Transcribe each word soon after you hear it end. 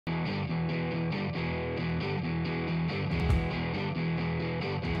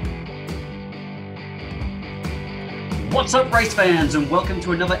What's up, race fans, and welcome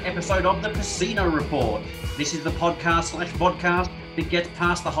to another episode of the Pecino Report. This is the podcast/vodcast that gets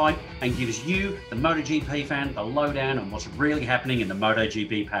past the hype and gives you, the MotoGP fan, the lowdown on what's really happening in the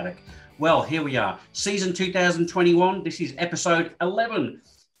MotoGP paddock. Well, here we are, season 2021. This is episode 11.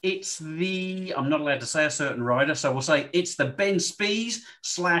 It's the, I'm not allowed to say a certain rider, so we'll say it's the Ben Spies /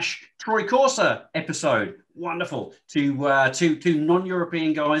 Troy Corsa episode. Wonderful. Two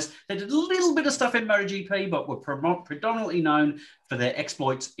non-European guys that did a little bit of stuff in MotoGP, but were predominantly known for their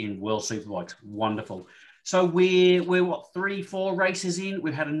exploits in World Superbikes. Wonderful. So we're 3-4 races in.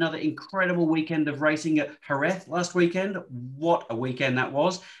 We've had another incredible weekend of racing at Jerez last weekend. What a weekend that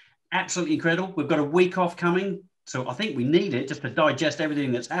was. Absolutely incredible. We've got a week off coming. So I think we need it just to digest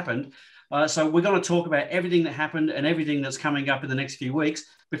everything that's happened. So we're going to talk about everything that happened and everything that's coming up in the next few weeks.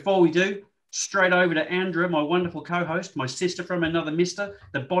 Before we do, straight over to Andra, my wonderful co-host, my sister from another mister,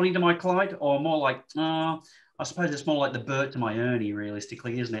 the Bonnie to my Clyde, or more like, I suppose it's more like the Bert to my Ernie,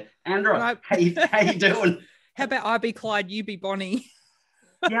 realistically, isn't it? Andra, Right. how you doing? How about I be Clyde, you be Bonnie?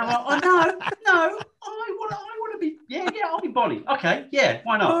 Yeah, well, no, I want to be, I'll be Bonnie. Okay, yeah,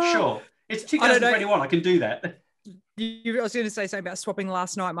 why not? Sure. It's 2021, I can do that. I was going to say something about swapping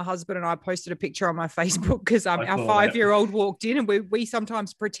last night. My husband and I posted a picture on my Facebook because our saw 5-year-old walked in, and we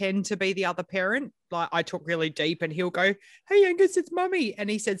sometimes pretend to be the other parent. Like, I talk really deep and he'll go, "Hey Angus, it's mummy." And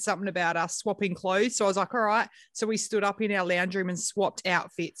he said something about us swapping clothes. So I was like, all right. So we stood up in our lounge room and swapped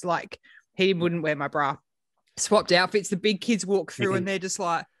outfits. Like, he wouldn't wear my bra. Swapped outfits. The big kids walk through and they're just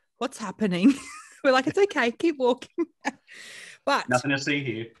like, "What's happening?" We're like, "It's okay. Keep walking." But nothing to see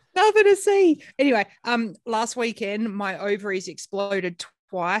here. Nothing to see. Anyway, last weekend my ovaries exploded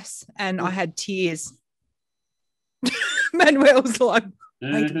twice and I had tears. Manuel's like,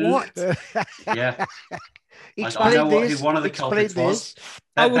 "Wait, what?" Yeah. I know who one of the culprits was.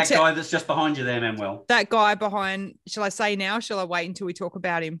 That guy that's just behind you there, Manuel. That guy behind, shall I say now? Shall I wait until we talk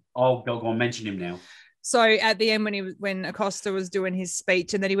about him? Oh, go on, mention him now. So at the end, when Acosta was doing his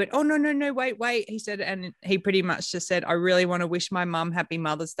speech, and then he went, "Oh, no, wait." He said, and he pretty much just said, "I really want to wish my mum happy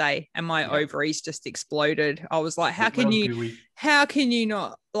Mother's Day." And my ovaries just exploded. I was like, how can you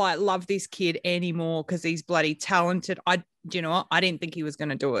not like love this kid anymore? Because he's bloody talented. You know what? I didn't think he was going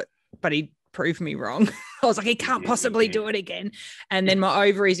to do it, but he proved me wrong. I was like, he can't possibly do it again. And then my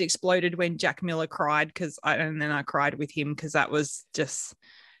ovaries exploded when Jack Miller cried, and then I cried with him because that was just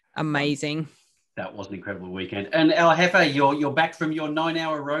amazing. That was an incredible weekend. And El Jefe, you're back from your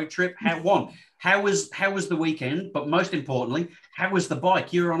 9-hour road trip. How was the weekend? But most importantly, how was the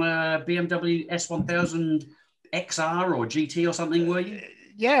bike? You're on a BMW S1000 XR or GT or something, were you?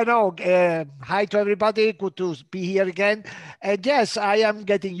 Yeah, no. Hi to everybody. Good to be here again. And yes, I am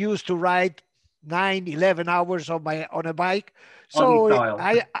getting used to ride 9-11 hours on a bike. So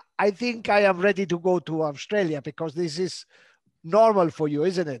I think I am ready to go to Australia because this is normal for you,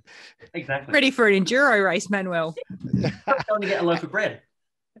 isn't it? Exactly. Ready for an enduro race, Manuel. Going to get a loaf of bread.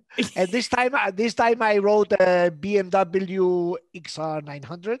 And this time I rode a BMW XR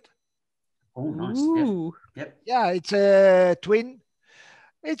 900. Oh, nice. Ooh. Yep. Yeah, it's a twin.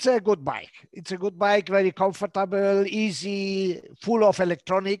 It's a good bike. It's a good bike, very comfortable, easy, full of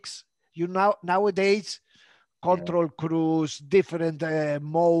electronics. Nowadays, control cruise, different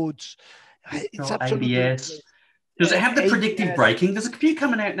modes. It's absolutely ABS. Does it have the predictive braking? There's a few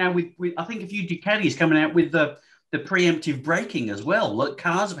coming out now with I think a few Ducatis coming out with the preemptive braking as well. Look,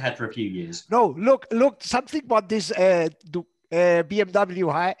 cars have had for a few years. No, look, something what this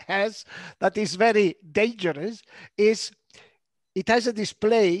BMW has that is very dangerous is it has a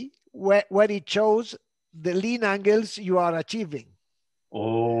display where it shows the lean angles you are achieving.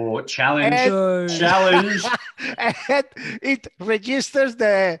 Oh, challenge. And it registers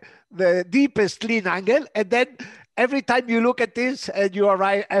the deepest lean angle, and then every time you look at this and you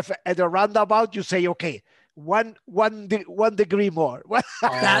arrive at a roundabout, you say, okay, one degree more.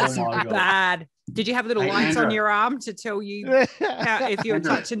 That's bad. Did you have little lights on your arm to tell you if you're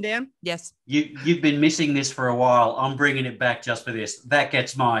touching down? Yes. You've been missing this for a while. I'm bringing it back just for this. That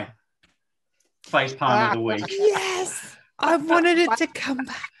gets my face palm of the week. Yes. I wanted it to come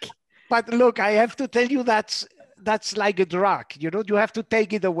back. But look, I have to tell you that's like a drug. You have to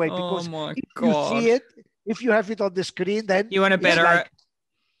take it away because you see it. If you have it on the screen, then you want to better like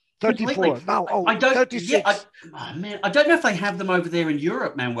 34. Now, I don't. 36. Yeah, I don't know if they have them over there in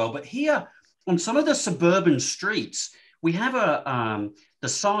Europe, Manuel, but here on some of the suburban streets, we have the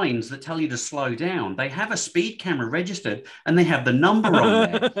signs that tell you to slow down. They have a speed camera registered, and they have the number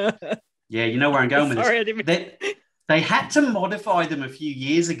on there. Yeah, you know where I'm going with this. They had to modify them a few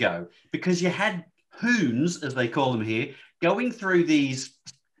years ago because you had hoons, as they call them here, going through these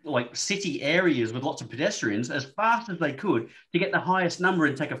like city areas with lots of pedestrians as fast as they could to get the highest number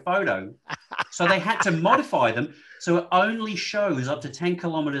and take a photo. So they had to modify them so it only shows up to 10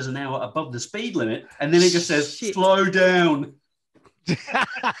 kilometers an hour above the speed limit, and then it just says slow down. It's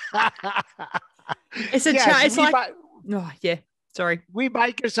a it's like oh yeah, sorry. We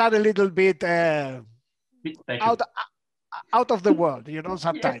bikers are a little bit out of the world, you know,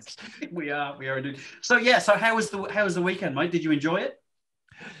 sometimes. Yes, we are indeed. So yeah, so how was the weekend, mate? Did you enjoy it?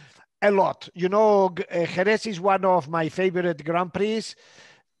 A lot. You know, Jerez is one of my favorite Grand Prix.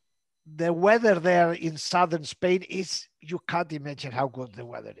 The weather there in southern Spain is, you can't imagine how good the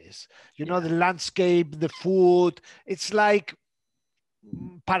weather is. You know, the landscape, the food, it's like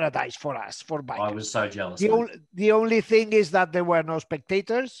paradise for us, for bikers. I was so jealous. The only thing is that there were no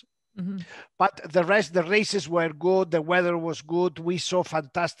spectators. Mm-hmm. But the races were good. The weather was good. We saw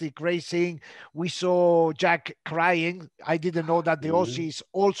fantastic racing. We saw Jack crying. I didn't know that the Aussies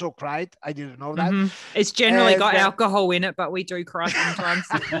also cried. I didn't know that. Mm-hmm. It's generally got alcohol in it, but we do cry sometimes.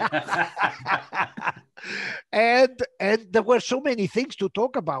 and there were so many things to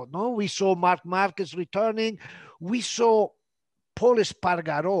talk about. No, we saw Marc Marquez returning. We saw Pol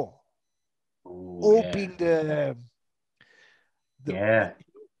Espargaro opening the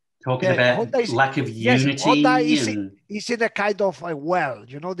Talking about lack of unity. Honda is in a kind of a well,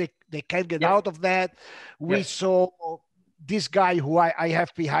 you know, they can't get out of that. We saw this guy who I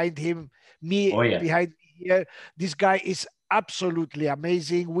have behind him, behind me here. This guy is absolutely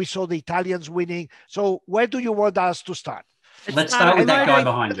amazing. We saw the Italians winning. So where do you want us to start? Let's start with that guy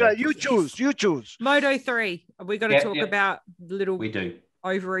behind you. You choose. Moto3. We got to talk about little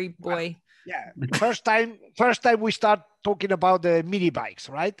ovary boy. Yeah. First time we start talking about the mini bikes,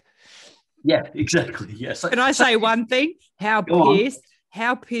 right? Yeah, exactly. Yes. Can I say one thing? How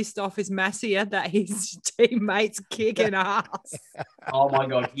pissed off is Massia that his teammates kicking ass? Oh my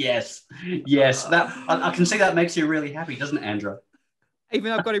God, yes. That I can see that makes you really happy, doesn't it, Andrew?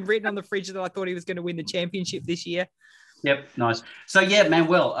 Even though I've got him written on the fridge that I thought he was going to win the championship this year. Yep, nice. So yeah,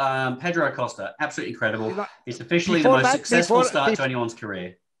 Manuel, Pedro Acosta, absolutely incredible. It's officially the most successful start to anyone's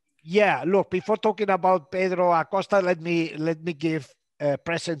career. Yeah, look, before talking about Pedro Acosta, let me give a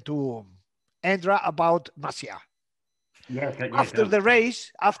present to Andra about Massia. After the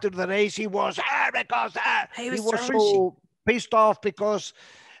race, he was because he was so pissed off because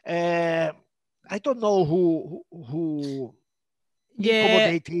I don't know who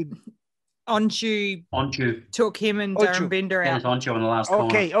accommodated him. Onju took him and Darren Binder out. Onju on the last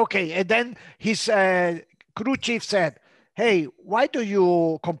corner. Okay. And then his crew chief said, "Hey, why do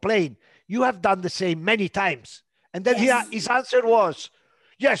you complain? You have done the same many times." And then his answer was,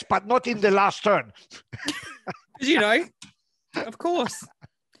 "Yes, but not in the last turn." You know, of course.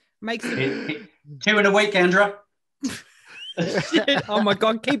 Makes it 2 in a week, Andra. Oh my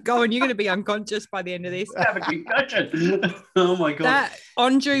God, keep going. You're going to be unconscious by the end of this. Have a concussion. Oh my God. That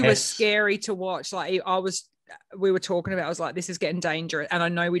Onju was scary to watch. Like we were talking about, I was like, this is getting dangerous. And I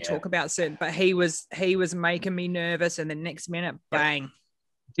know we talk about certain, but he was making me nervous. And the next minute, bang.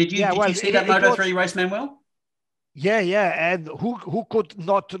 Did you see that Moto3 race, Manuel? Yeah. And who could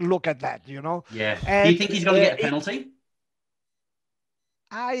not look at that, you know? Yeah. And, do you think he's going to get a penalty?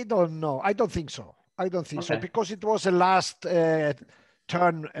 I don't know. I don't think so. So because it was a last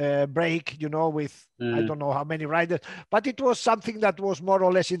turn break, you know, with I don't know how many riders, but it was something that was more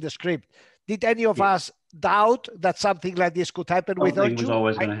or less in the script. Did any of us doubt that something like this could happen with Onju? Something was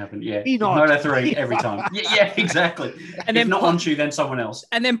always going to happen. Yeah, Moto3 every time. Yeah, exactly. And if not Onju, then someone else.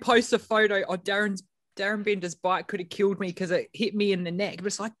 And then post a photo. Oh, Darren Binder's bike could have killed me because it hit me in the neck. But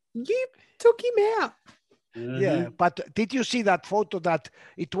it's like, you took him out. Mm-hmm. Yeah, but did you see that photo that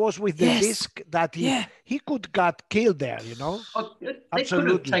it was with the disc that he could got killed there? You know, they could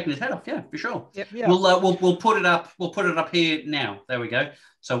have taken his head off. Yeah, for sure. Yep. Yeah. We'll put it up. We'll put it up here now. There we go.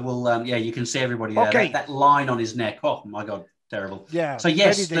 So we'll you can see everybody there. Okay. That line on his neck. Oh my God, terrible. Yeah. So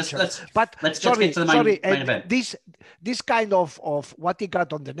yes, let's get to the main event. This kind of what he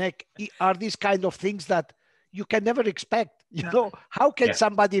got on the neck are these kind of things that you can never expect. You know, how can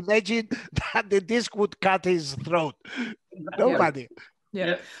somebody imagine that the disc would cut his throat? Nobody.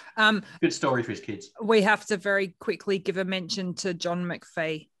 Yeah. Good story for his kids. We have to very quickly give a mention to John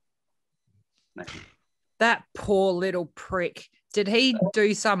McPhee. That poor little prick. Did he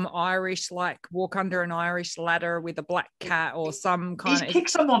do some Irish, like walk under an Irish ladder with a black cat or some kind He's kicked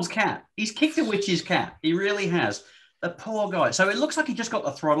someone's cat. He's kicked a witch's cat. He really has. The poor guy. So it looks like he just got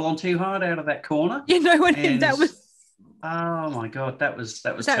the throttle on too hard out of that corner. You know, that was Oh my God, that was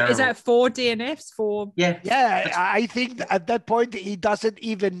terrible. Is that 4 DNFs? Yeah. I think at that point he doesn't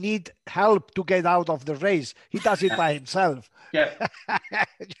even need help to get out of the race. He does it by himself. Yeah.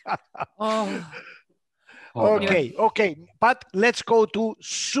 Okay. But let's go to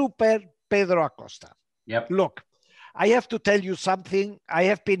Super Pedro Acosta. Yep. Look, I have to tell you something. I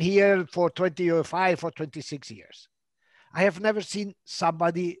have been here for 25 or 26 years. I have never seen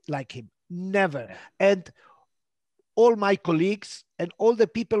somebody like him. Never. Yeah. And all my colleagues and all the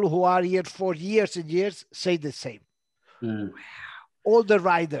people who are here for years and years say the same. Wow. All the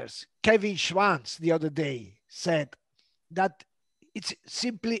riders, Kevin Schwantz the other day said that it's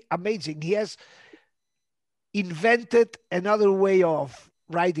simply amazing. He has invented another way of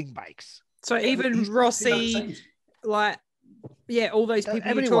riding bikes. So even Rossi, all those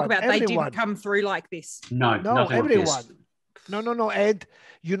people you talk about, they didn't come through like this. No, everyone. No. And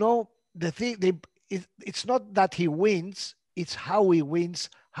the thing, it's not that he wins, it's how he wins,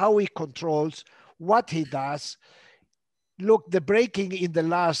 how he controls, what he does. Look, the braking in the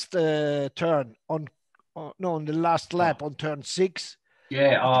last turn on the last lap on turn 6.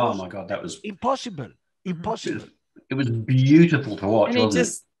 Yeah. Oh my God, that was impossible. It was beautiful to watch. And he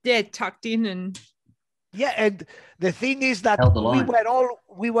just tucked in and. Yeah, and the thing is that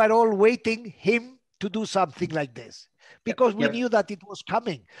we were all waiting him to do something like this because we knew that it was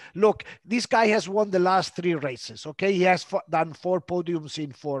coming. Look, this guy has won the last 3 races. Okay, he has done 4 podiums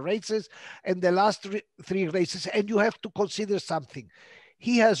in 4 races, and the last 3 races. And you have to consider something.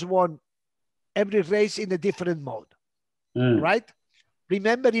 He has won every race in a different mode, right?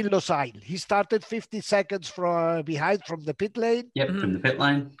 Remember in Losail, he started 50 seconds from behind from the pit lane. Yep, from the pit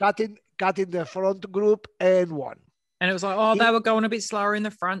lane. Got in the front group and won. And it was like, they were going a bit slower in the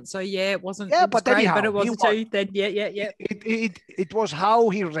front. So, it wasn't great, but it wasn't too. Then, It was how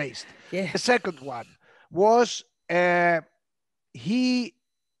he raced. Yeah. The second one was he,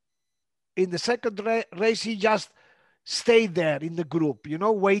 in the second race, he just stayed there in the group,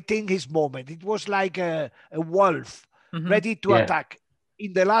 waiting his moment. It was like a wolf ready to attack.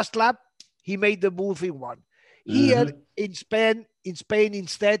 In the last lap, he made the move in one. Here in Spain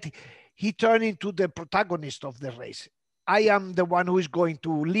instead, he turned into the protagonist of the race. I am the one who is going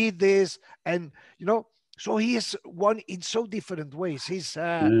to lead this. And, so he has won in so different ways. He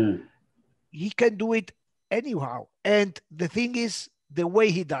can do it anyhow. And the thing is, the way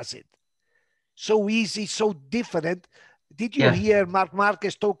he does it. So easy, so different. Did you hear Marc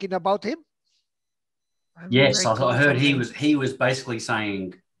Marquez talking about him? Yes, I heard he was basically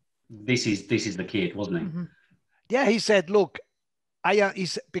saying, this is the kid, wasn't he? Mm-hmm. Yeah, he said, look,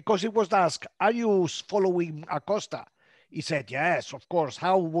 because he was asked, are you following Acosta? He said, yes, of course.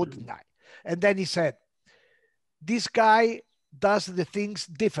 How wouldn't I? And then he said, this guy does the things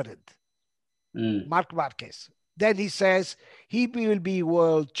different. Marc Marquez. Then he says he will be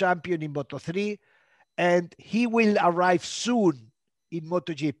world champion in Moto3 and he will arrive soon in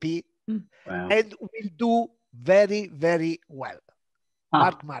MotoGP. Wow. And will do very, very well.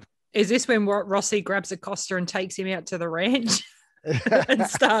 Marc Marquez. Is this when Rossi grabs Acosta and takes him out to the ranch and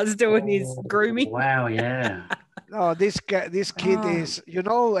starts doing his grooming? Wow, yeah. No, this kid is,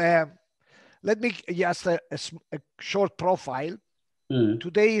 let me just a short profile.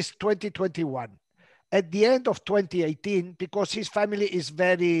 Today is 2021. At the end of 2018, because his family is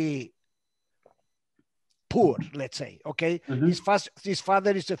very poor, let's say, okay? His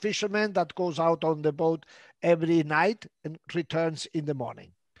father is a fisherman that goes out on the boat every night and returns in the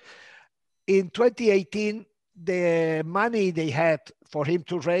morning. In 2018, the money they had for him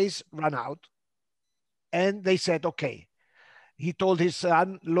to race ran out. And they said, okay. He told his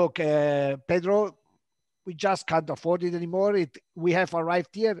son, look, Pedro, we just can't afford it anymore. We have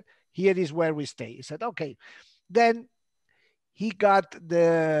arrived here. Here is where we stay. He said, okay. Then he got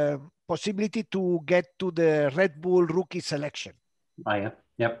the possibility to get to the Red Bull rookie selection. Oh, yeah.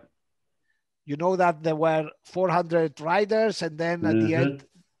 Yep. You know that there were 400 riders and then at the end,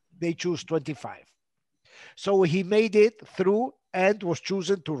 they choose 25. So he made it through and was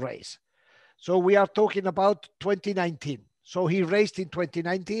chosen to race. So we are talking about 2019. So he raced in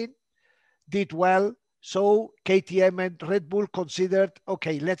 2019, did well. So KTM and Red Bull considered,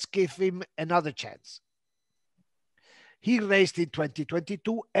 okay, let's give him another chance. He raced in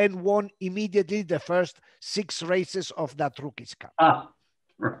 2022 and won immediately the first 6 races of that Rookies Cup.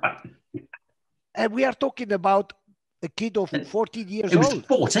 Right. And we are talking about a kid of 14 years old. He was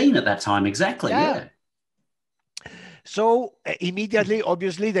 14 at that time, exactly, yeah. So immediately,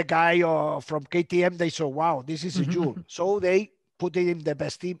 obviously, the guy from KTM, they saw, wow, this is a jewel. So they put him in the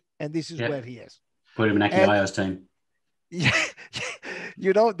best team, and this is where he is. Put him in Akio's team. He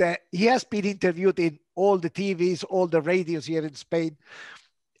has been interviewed in all the TVs, all the radios here in Spain.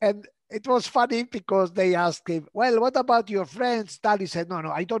 And it was funny because they asked him, well, what about your friends? He said, no,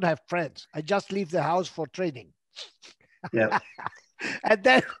 I don't have friends. I just leave the house for training. Yeah. And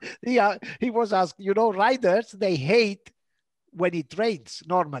then he was asked, riders, they hate when it rains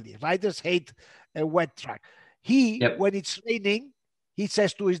normally. Riders hate a wet track. When it's raining, he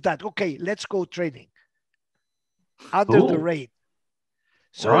says to his dad, okay, let's go training under the rain.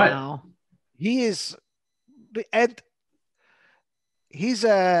 So he is, and he's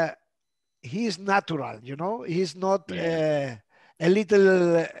natural, he's not a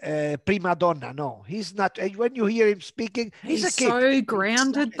little prima donna. No, he's not. When you hear him speaking, he's a kid. So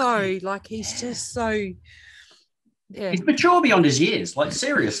grounded though. Like he's just so, He's mature beyond his years. Like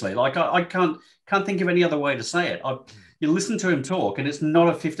seriously, like I can't think of any other way to say it. You listen to him talk and it's not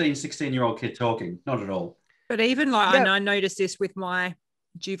a 15, 16-year-old kid talking, not at all. But even I noticed this with my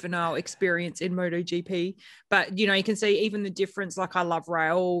juvenile experience in MotoGP, but you can see even the difference. Like I love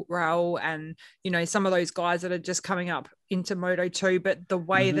Raul and some of those guys that are just coming up into Moto2, but the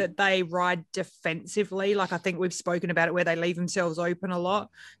way that they ride defensively, like I think we've spoken about it, where they leave themselves open a lot.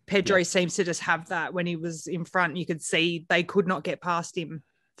 Pedro seems to just have that. When he was in front, you could see they could not get past him.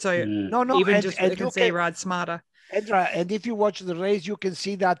 So even you can see he rides smarter. And if you watch the race, you can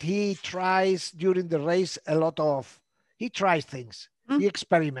see that he tries during the race he tries things. He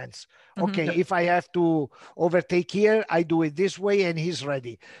experiments. Okay, if I have to overtake here, I do it this way, and he's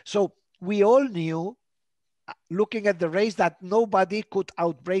ready. So we all knew, looking at the race, that nobody could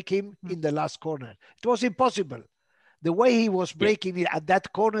outbrake him in the last corner. It was impossible. The way he was braking it at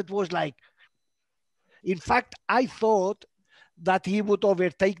that corner, it was like, in fact, I thought that he would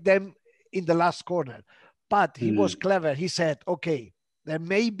overtake them in the last corner. But he was clever. He said, okay, there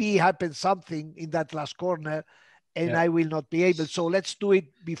maybe happened something in that last corner, and I will not be able. So let's do it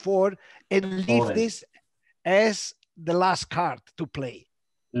before and leave this as the last card to play.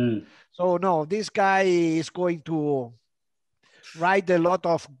 So no, this guy is going to write a lot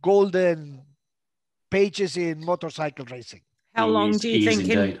of golden pages in motorcycle racing. How long do you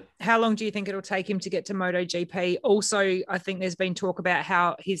think it'll take him to get to MotoGP? Also, I think there's been talk about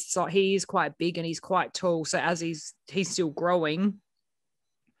how he is quite big and he's quite tall. So as he's still growing.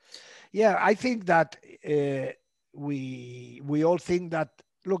 Yeah, I think that we all think that,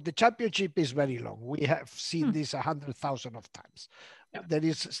 look, the championship is very long. We have seen this 100,000 of times. There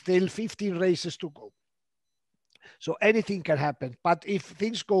is still 15 races to go. So anything can happen. But if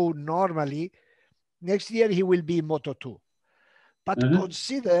things go normally, next year he will be in Moto2. But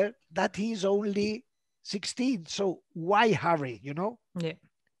consider that he's only 16. So why hurry, Yeah.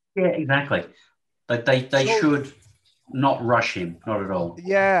 Yeah, exactly. They should not rush him, not at all.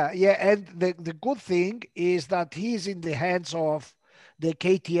 Yeah. And the good thing is that he's in the hands of the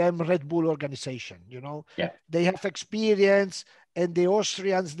KTM Red Bull organization, They have experience, and the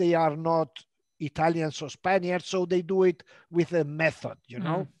Austrians, they are not Italians or Spaniards, so they do it with a method,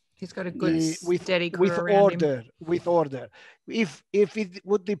 He's got a good steady crew around him. With order. If it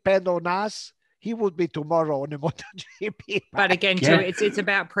would depend on us, he would be tomorrow on a MotoGP. But again, too, it's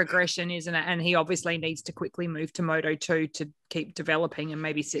about progression, isn't it? And he obviously needs to quickly move to Moto2 to keep developing and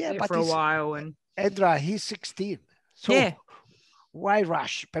maybe sit there for a while. And Andra, he's 16. So why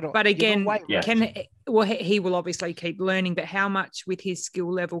rush? But again, he will obviously keep learning, but how much with his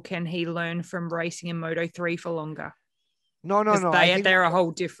skill level can he learn from racing in Moto3 for longer? No. They're a whole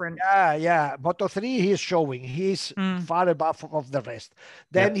different. Yeah. Moto3, he's showing. He's far above of the rest.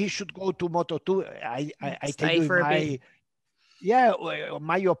 Then he should go to Moto2. I tell you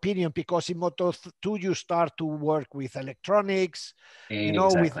my opinion, because in Moto2 you start to work with electronics,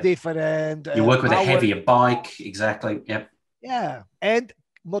 with different. You work with a heavier bike, exactly. Yep. Yeah, and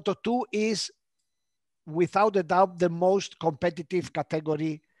Moto2 is without a doubt the most competitive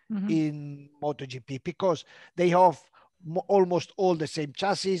category in MotoGP, because they have almost all the same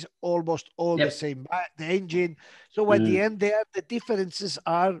chassis, almost all the same the engine. So at the end there, the differences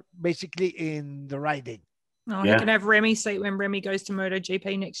are basically in the riding. He can have Remy seat when Remy goes to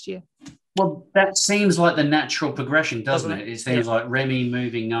MotoGP next year. Well, that seems like the natural progression, doesn't it? It seems like Remy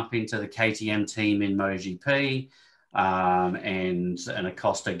moving up into the KTM team in MotoGP, and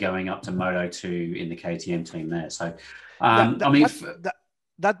Acosta going up to Moto2 in the KTM team there. So,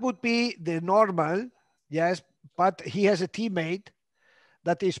 that would be the normal, yes. But he has a teammate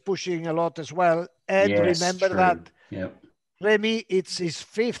that is pushing a lot as well. And remember that Remy, it's his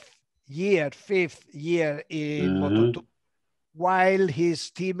fifth year in Moto2, while his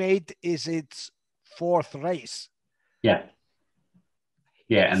teammate is its fourth race. Yeah.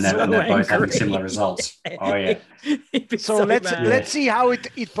 Yeah, and they're both having similar results. Oh yeah. So let's see how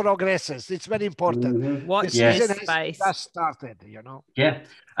it progresses. It's very important. What the season has just started, you know. Yeah,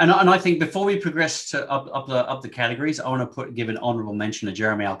 and I think before we progress to up the categories, I want to give an honourable mention to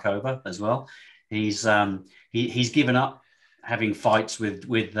Jeremy Alcoba as well. He's given up having fights with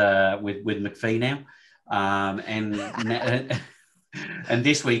McPhee now, and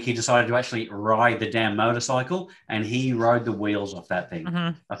this week he decided to actually ride the damn motorcycle, and he rode the wheels off that thing.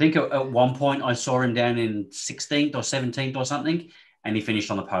 I think at one point I saw him down in 16th or 17th or something, and he finished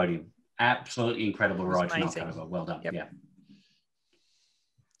on the podium. Absolutely incredible ride from Alcoba. Well done. Yep. Yeah.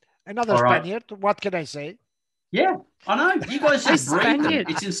 Another Spaniard. What can I say? Yeah, I know. You guys just breathe them.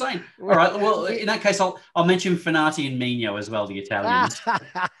 It's insane. All right. Well, in that case, I'll mention Finati and Mino as well, the Italians. To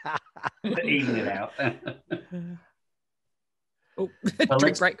even it out.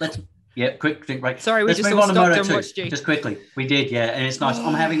 Drink break. Quick drink break. Sorry, let's move on to Moto2. Just quickly. We did, yeah. And it's nice.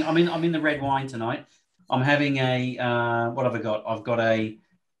 I'm in the red wine tonight. I'm having what have I got? I've got a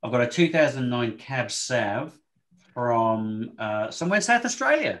 2009 Cab Sav from somewhere in South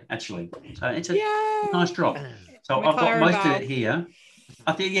Australia, actually. So it's a nice drop. So I've got most of it here.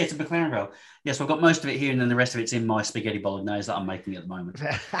 I think, it's a McLaren Vale. Yes, I've got most of it here, and then the rest of it's in my spaghetti bolognese that I'm making at the moment.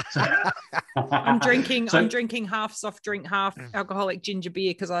 So, I'm drinking half soft drink, half alcoholic ginger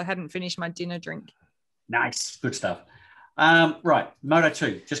beer because I hadn't finished my dinner drink. Nice, good stuff. Right,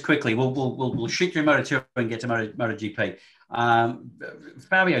 Moto2. Just quickly, we'll shoot through Moto2 and get to MotoGP.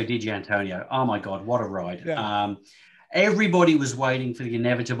 Fabio Giannantonio. Oh my God, what a ride! Yeah. Everybody was waiting for the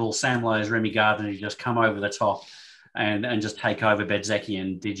inevitable Sam Lowe's Remy Gardner to just come over the top and just take over Bezzecchi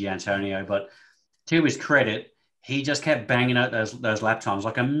and Giannantonio. But to his credit, he just kept banging out those lap times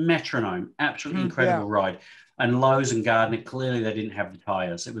like a metronome. Absolutely incredible ride. And Lowe's and Gardner, clearly they didn't have the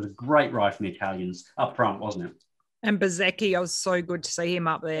tyres. It was a great ride from the Italians up front, wasn't it? And Bezzecchi, I was so good to see him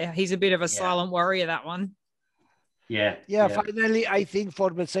up there. He's a bit of a silent warrior, that one. Yeah. Finally, I think for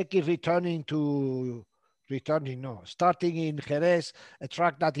Bezzecchi starting in Jerez, a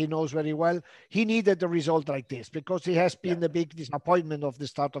track that he knows very well, he needed a result like this because he has been the big disappointment of the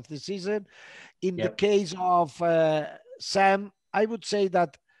start of the season. In the case of Sam, I would say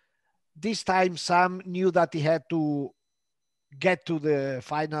that this time Sam knew that he had to get to the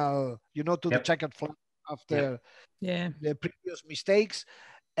final, the checkered flag after the previous mistakes.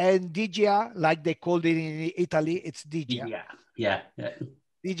 And Digia, like they called it in Italy, it's Digia. Yeah.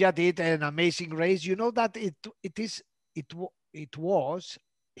 Digia did an amazing race. You know that it was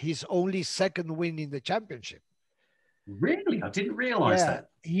his only second win in the championship. Really? I didn't realize that.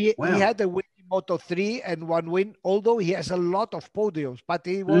 He had a win in Moto3 and one win, although he has a lot of podiums, but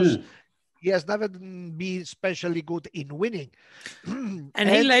he has never been especially good in winning. And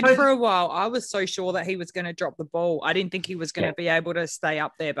he led for a while. I was so sure that he was going to drop the ball. I didn't think he was going to be able to stay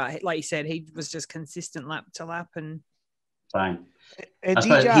up there, but like you said, he was just consistent lap to lap. And fine. And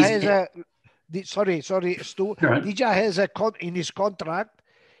Digia has sorry, Stu. Right. Digia has in his contract,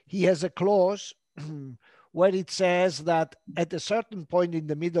 he has a clause where it says that at a certain point in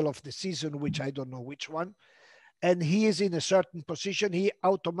the middle of the season, which I don't know which one, and he is in a certain position, he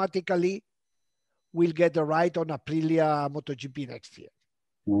automatically will get a ride on Aprilia MotoGP next year.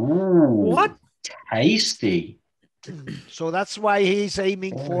 Ooh, what tasty. So that's why he's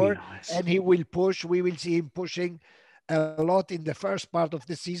aiming for, and he will push. We will see him pushing a lot in the first part of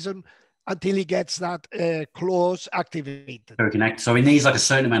the season until he gets that clause activated. So he needs like a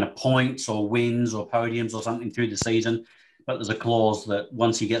certain amount of points or wins or podiums or something through the season. But there's a clause that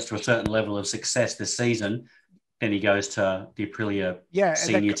once he gets to a certain level of success this season, then he goes to the Aprilia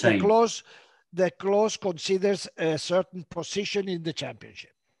senior team. The clause considers a certain position in the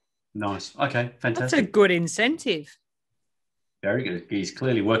championship. Nice. Okay, fantastic. That's a good incentive. Very good. He's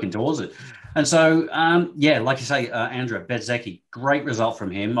clearly working towards it. And so, like you say, Andrea Bezzecchi, great result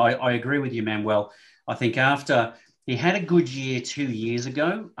from him. I agree with you, Manuel. I think after he had a good year 2 years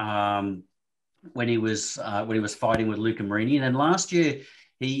ago when he was fighting with Luca Marini, and then last year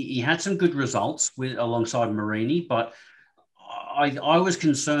he had some good results alongside Marini, but I was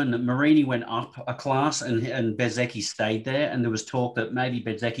concerned that Marini went up a class and Bezzecchi stayed there, and there was talk that maybe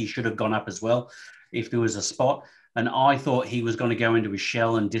Bezzecchi should have gone up as well if there was a spot. And I thought he was going to go into his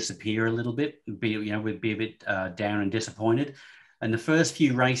shell and disappear a little bit, we'd be a bit down and disappointed. And the first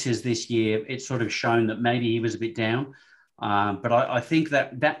few races this year, it's sort of shown that maybe he was a bit down. But I think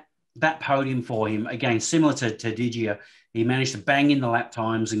that podium for him, again, similar to Digia, he managed to bang in the lap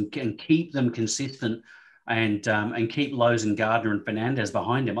times and keep them consistent and keep Lowe's and Gardner and Fernandez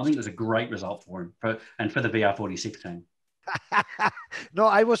behind him. I think it was a great result for him and for the VR46 team. No,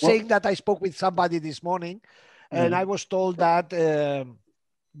 I was saying that I spoke with somebody this morning, and I was told that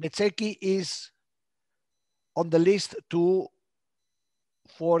Bezzecchi is on the list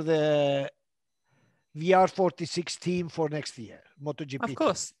for the VR46 team for next year, MotoGP. Of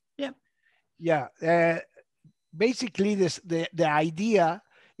course, team. Yeah. Basically, the idea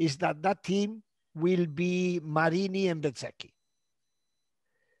is that team will be Marini and Bezzecchi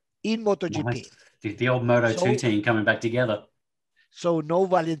in MotoGP. Nice. The old Moto2 team coming back together. So no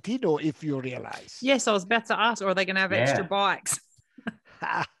Valentino, if you realize. Yes, I was about to ask, or are they going to have extra bikes?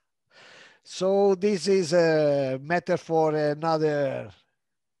 So this is a matter for another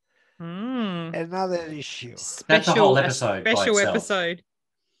issue. That's a whole episode. Special episode.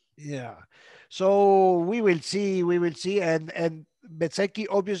 Yeah. So we will see. And Bezzecchi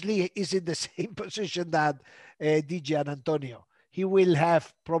obviously is in the same position that Di Giannantonio. He will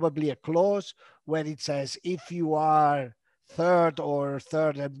have probably a clause where it says if you are third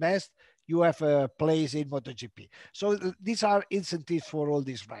and best, you have a place in MotoGP. So these are incentives for all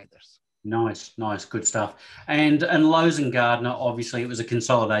these riders. Nice, good stuff. And Lowe's and Gardner, obviously, it was a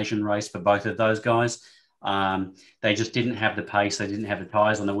consolidation race for both of those guys. They just didn't have the pace. They didn't have the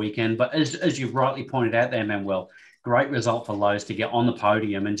tyres on the weekend. But as you've rightly pointed out there, Manuel, great result for Lowe's to get on the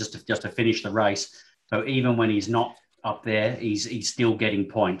podium and just to finish the race. So even when he's not up there, he's still getting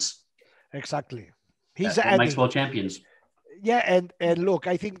points. Exactly. That's what makes world champions. Yeah, and look,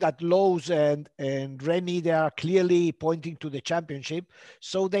 I think that Lowe's and Remy, they are clearly pointing to the championship,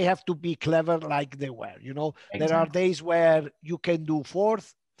 so they have to be clever like they were. Exactly. There are days where you can do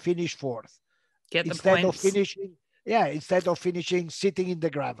fourth, finish fourth. Get the points. Instead of finishing sitting in the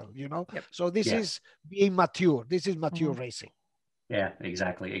gravel, Yep. So this is being mature. This is mature racing. Yeah,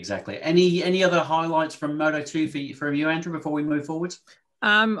 exactly. Any other highlights from Moto2 from you, Andrew, before we move forward?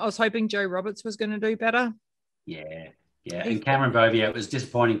 I was hoping Joe Roberts was going to do better. Yeah. And Cameron Bovio, it was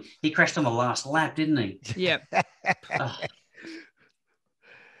disappointing. He crashed on the last lap, didn't he? Yeah.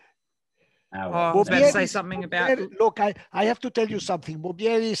 I was about to say something about... Look, I have to tell you something.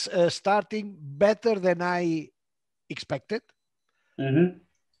 Bobier is starting better than I expected. Mm-hmm.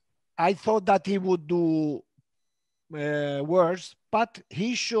 I thought that he would do worse, but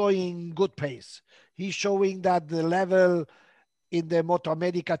he's showing good pace. He's showing that the level in the Moto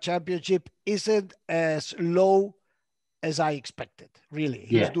America Championship isn't as low as I expected, really.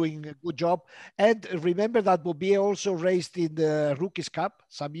 He's doing a good job. And remember that Bobier also raced in the Rookies Cup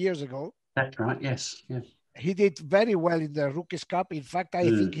some years ago. That's right, yes. He did very well in the Rookies Cup. In fact, I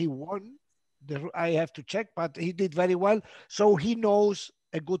think he won. I have to check, but he did very well. So he knows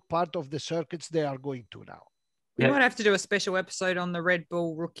a good part of the circuits they are going to now. We might have to do a special episode on the Red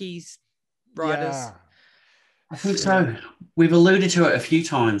Bull rookies riders. Yeah. I think so. We've alluded to it a few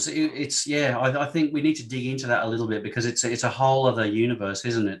times. I think we need to dig into that a little bit because it's a whole other universe,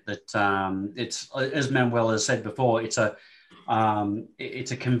 isn't it? That it's, as Manuel has said before, it's a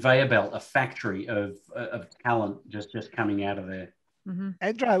conveyor belt, a factory of talent just coming out of there. Mm-hmm.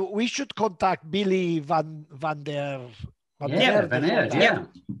 Andrea, we should contact Billy Van Der.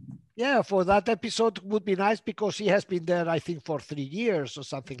 Yeah, for that episode would be nice because he has been there, I think, for 3 years or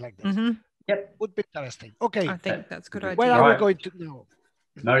something like that. Mm-hmm. Yep. Would be interesting. Okay. I think that's a good idea. Where are we going to know?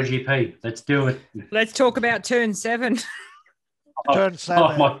 MotoGP. Let's do it. Let's talk about turn 7. Turn 7.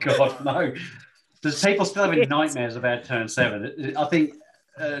 Oh my God, no. There's people still having nightmares about turn 7. I think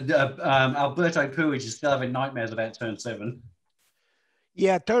Alberto Puig is still having nightmares about turn 7.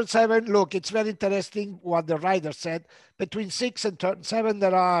 Yeah, turn 7. Look, it's very interesting what the rider said. Between 6 and turn 7,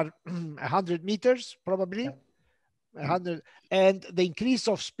 there are 100 meters, probably. 100, and the increase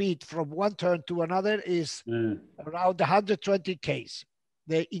of speed from one turn to another is around 120 k's.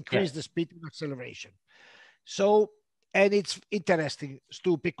 They increase the speed and acceleration. So, and it's interesting,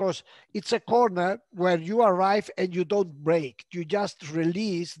 Stu, because it's a corner where you arrive and you don't brake. You just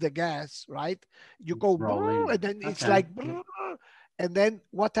release the gas, right? You go, and then it's like, and then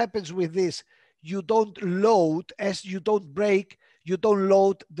what happens with this? You don't load, as you don't brake, you don't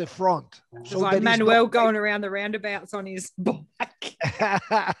load the front. So like Manuel going around the roundabouts on his bike.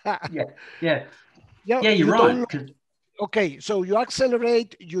 Yeah, you're right. Okay, so you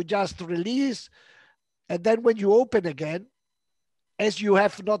accelerate, you just release, and then when you open again, as you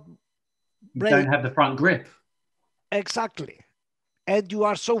have not braked, you don't have the front grip. Exactly. And you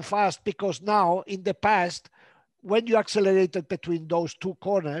are so fast because now, in the past, when you accelerated between those two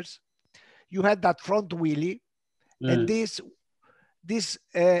corners, you had that front wheelie, and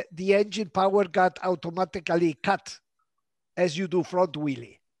the engine power got automatically cut as you do front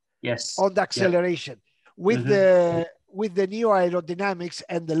wheelie. Yes. On the acceleration. With the new aerodynamics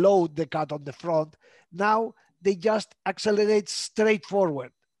and the load they got on the front, now they just accelerate straight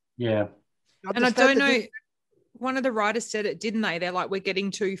forward. Yeah. And I don't know. one of the riders said it, didn't they? They're like, we're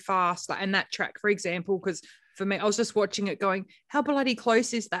getting too fast. Like, and that track, for example, because for me, I was just watching it going, how bloody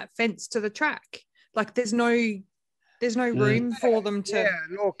close is that fence to the track? Like there's no room for them to. Yeah,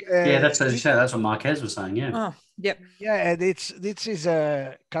 look. That's what Marquez was saying. Yeah. Oh, yep. Yeah, and this is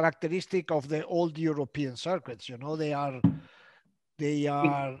a characteristic of the old European circuits. You know, they are.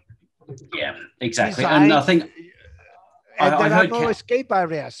 Yeah, exactly. Designed, and I think and there are no escape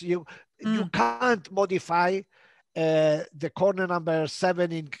areas. You can't modify the corner number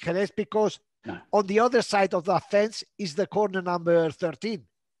 7 in Jerez because on the other side of the fence is the corner number 13.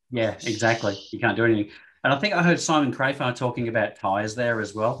 Yeah, exactly. You can't do anything. And I think I heard Simon Crafar talking about tyres there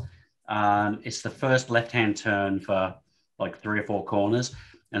as well. It's the first left-hand turn for like 3 or 4 corners.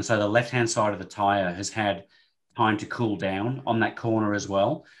 And so the left-hand side of the tyre has had time to cool down on that corner as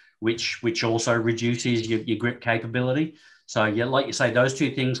well, which also reduces your grip capability. So, yeah, like you say, those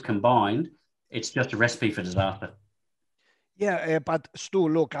two things combined, it's just a recipe for disaster. Yeah, but Stu,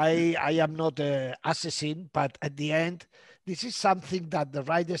 look, I am not an assassin, but at the end, this is something that the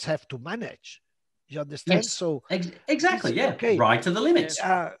riders have to manage. You understand? Yes, so exactly, yeah. Okay. Right to the limits.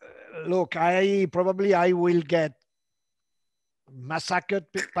 Look, I will get massacred,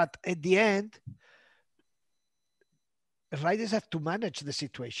 but at the end, riders have to manage the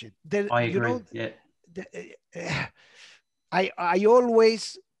situation. I agree. I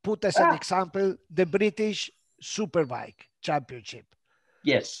always put as an example the British Superbike Championship.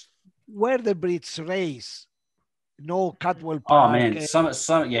 Yes. Where the Brits race, no Cadwell Park. Oh man,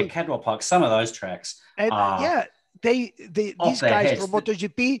 Cadwell Park. Some of those tracks. And these guys from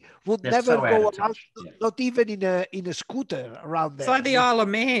MotoGP would never go around, not even in a scooter around there. It's like the Isle of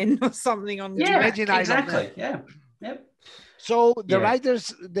Man or something on the imagine exactly. Yeah. Yep. So the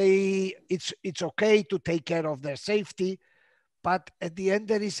riders, it's okay to take care of their safety, but at the end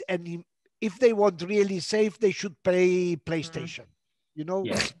there is if they want really safe, they should play PlayStation. You know?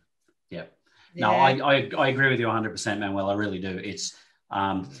 Yeah. Yeah. No, I agree with you 100%, Manuel. I really do. It's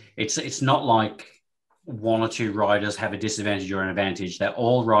not like one or two riders have a disadvantage or an advantage. They're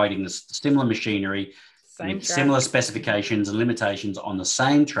all riding the similar machinery, with similar specifications and limitations on the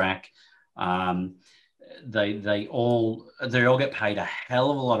same track. They all get paid a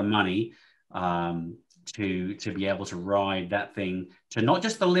hell of a lot of money to be able to ride that thing to not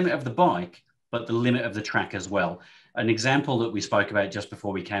just the limit of the bike, but the limit of the track as well. An example that we spoke about just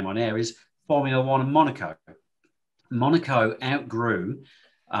before we came on air is Formula One and Monaco. Monaco outgrew,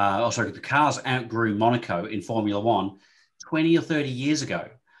 the cars outgrew Monaco in Formula One 20 or 30 years ago.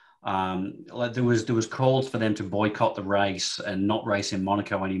 There was calls for them to boycott the race and not race in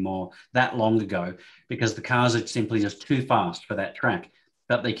Monaco anymore that long ago because the cars are simply just too fast for that track.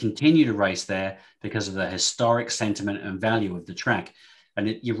 But they continue to race there because of the historic sentiment and value of the track.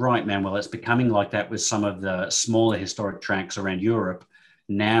 And you're right, Manuel, it's becoming like that with some of the smaller historic tracks around Europe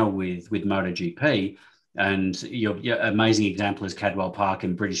now with MotoGP. And your amazing example is Cadwell Park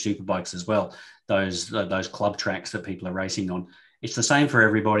and British Superbikes as well. Those club tracks that people are racing on. It's the same for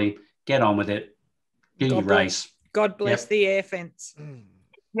everybody. Get on with it. Do your race. God bless the air fence.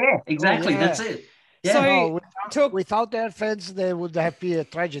 Yeah, exactly. That's it. Yeah. So without air fence, there would have been a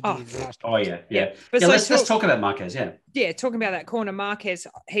tragedy. Let's talk about Marquez. Yeah, talking about that corner, Marquez,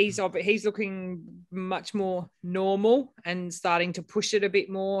 he's looking much more normal and starting to push it a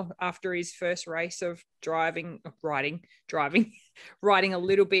bit more after his first race of riding a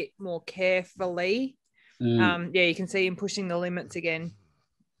little bit more carefully. You can see him pushing the limits again.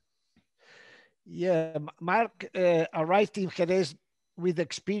 Yeah, Marc arrived in Jerez with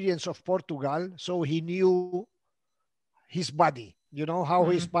experience of Portugal, so he knew his body, you know, how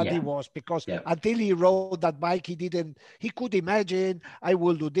his body was, because until he rode that bike, he could imagine I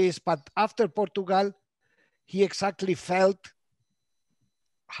will do this, but after Portugal, he exactly felt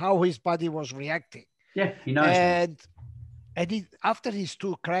how his body was reacting. Yeah, he knows. And after his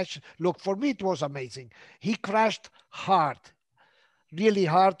 2 crash, look, for me, it was amazing. He crashed hard, really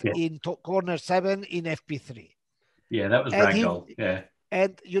hard in corner 7 in FP3. Yeah, that was ragdoll. Yeah.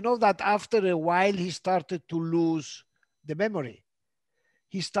 And you know that after a while, he started to lose the memory.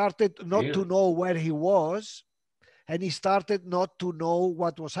 He started not to know where he was, and he started not to know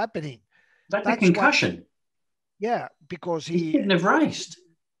what was happening. That's a concussion. Because he shouldn't have raced.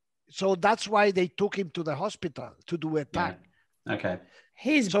 So that's why they took him to the hospital to do a TAC. Yeah. Okay.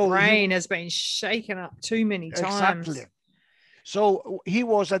 His brain has been shaken up too many times. Exactly. So he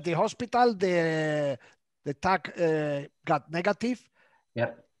was at the hospital. The TAC got negative.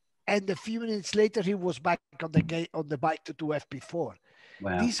 Yep. And a few minutes later, he was back on the bike to do FP4.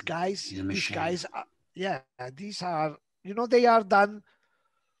 Wow. These guys, these are, they are done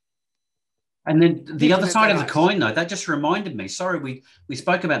And then the other side of the coin, though, that just reminded me. Sorry, we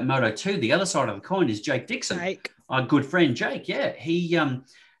spoke about Moto2. The other side of the coin is Jake Dixon, our good friend Jake. Yeah, he's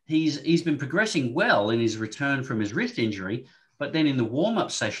been progressing well in his return from his wrist injury, but then in the warm-up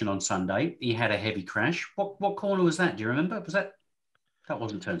session on Sunday, he had a heavy crash. What corner was that? Do you remember? That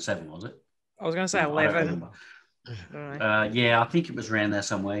wasn't turn 7, was it? I was going to say 11. Yeah, I think it was around there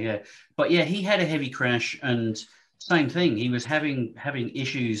somewhere. Yeah, but yeah, he had a heavy crash and. Same thing. He was having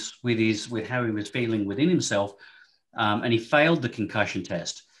issues with how he was feeling within himself, and he failed the concussion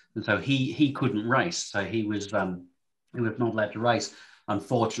test, and so he couldn't race. So he was not allowed to race,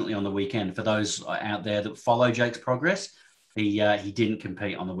 unfortunately, on the weekend. For those out there that follow Jake's progress, he didn't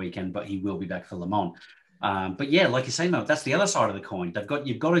compete on the weekend, but he will be back for Le Mans. But yeah, like you say, Mo, that's the other side of the coin.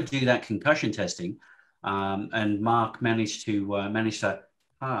 You've got to do that concussion testing, and Marc managed to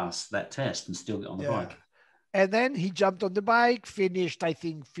pass that test and still get on the bike. And then he jumped on the bike, finished, I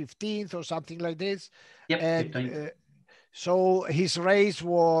think, 15th or something like this. Yep, and 15th. So his race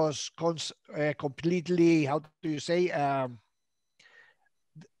was completely, how do you say,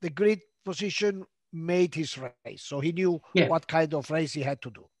 the grid position made his race. So he knew what kind of race he had to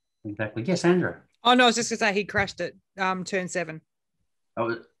do. Exactly. Yes, Andrew. Oh, no, I was just going to say he crashed at turn 7.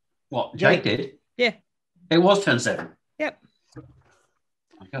 Oh, what? Jake did? Yeah. It was turn 7. Yep.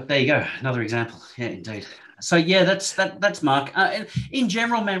 There you go. Another example. Yeah, indeed. So yeah, that's Marc. In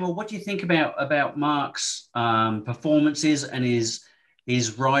general, Manuel, what do you think about Marc's performances and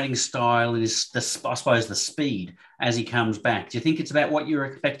his riding style and I suppose the speed as he comes back? Do you think it's about what you're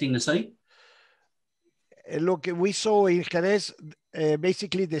expecting to see? Look, we saw in Jerez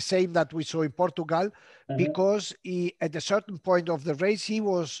basically the same that we saw in Portugal, because at a certain point of the race, he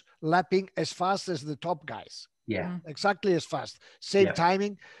was lapping as fast as the top guys. Yeah, exactly as fast, same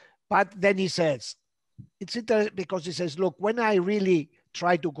timing. But then he says, it's interesting because he says, look, when I really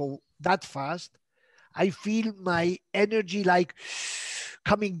try to go that fast, I feel my energy like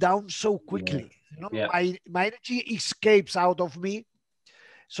coming down so quickly. My energy escapes out of me.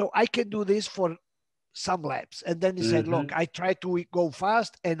 So I can do this for some laps. And then he said, look, I tried to go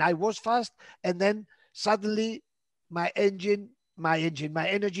fast and I was fast. And then suddenly my energy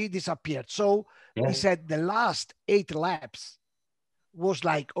disappeared. So he said the last 8 laps was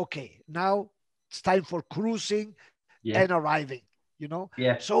like, okay, now it's time for cruising and arriving,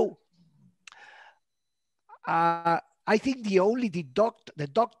 So I think the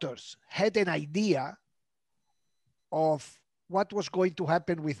doctors had an idea of what was going to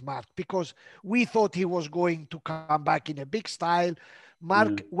happen with Marc, because we thought he was going to come back in a big style.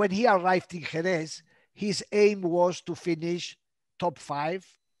 Marc, when he arrived in Jerez, his aim was to finish top 5.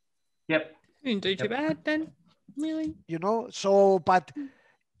 Yep. Didn't do too bad then, really.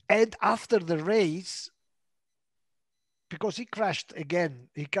 And after the race, because he crashed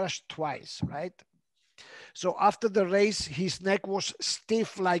twice, right? So after the race, his neck was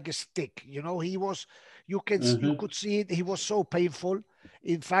stiff like a stick. You could see it. He was so painful.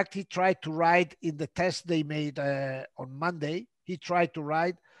 In fact, he tried to ride in the test they made on Monday. He tried to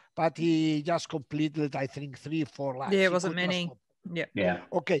ride, but he just completed, I think, 3 or 4 laps. Yeah, it wasn't many. Yeah.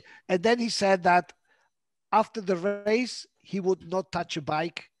 Okay. And then he said that after the race, he would not touch a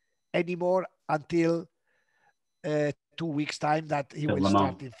bike anymore until 2 weeks' time that he will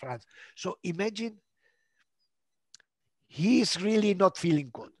start in France. So imagine he's really not feeling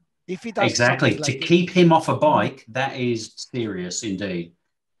good. If he does exactly to keep him off a bike, that is serious indeed.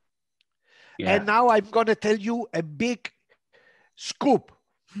 Yeah. And now I'm going to tell you a big scoop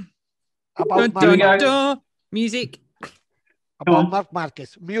about music. About Marc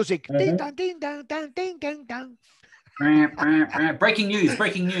Marquez. Music. Ding, dang, ding, dang, dang, ding, dang, dang. Breaking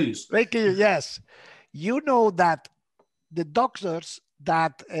news. Yes. You know that the doctors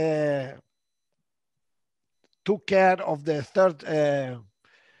that took care of the third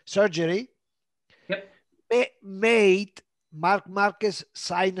surgery made Marc Marquez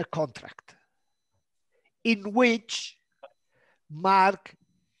sign a contract in which Marc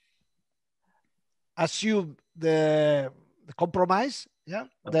assumed the compromise,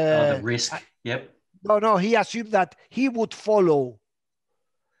 the risk. No, he assumed that he would follow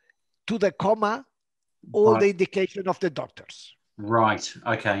to the comma all the indication of the doctors. Right.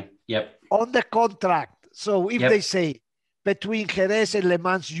 Okay. Yep. On the contract. So if they say between Jerez and Le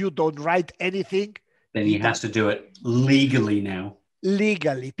Mans you don't write anything, then he has to do it legally now.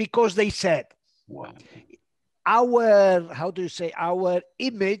 Legally, because they said our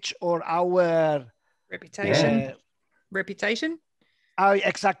image or our reputation. Reputation?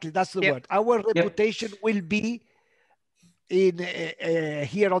 Exactly, that's the word. Our reputation will be in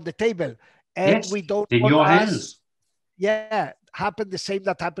here on the table, and we don't. In your hands. Yeah, happen the same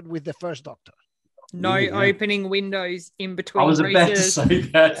that happened with the first Doctor. No opening windows in between. I was races. about to say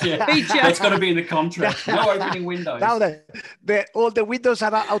that. Yeah, it's got to be in the contract. No opening windows. Now all the windows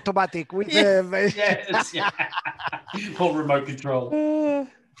are automatic with yes, full remote control.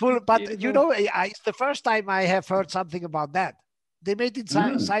 But it's the first time I have heard something about that. They made it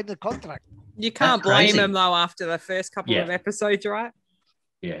sign the contract. You can't blame them though after the first couple of episodes, right?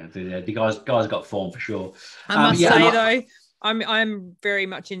 Yeah, the guys got form for sure. I must say though, I'm very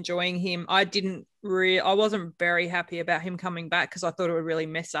much enjoying him. I wasn't very happy about him coming back because I thought it would really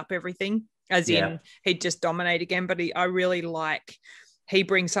mess up everything. As in, he'd just dominate again. But I really like he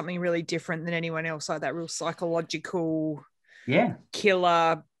brings something really different than anyone else, like that real psychological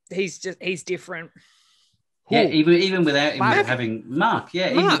killer. He's different. Yeah, even without him having Mark,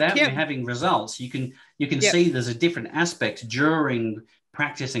 even without him having results, you can see there's a different aspect during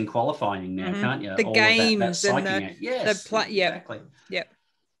practice and qualifying now, can't you? The all games and exactly. Yep.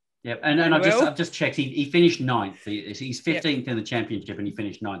 And I've just checked. He finished 9th. He's 15th in the championship, and he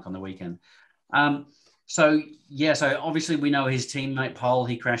finished 9th on the weekend. So obviously we know his teammate Pol.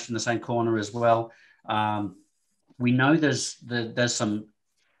 He crashed in the same corner as well. We know there's some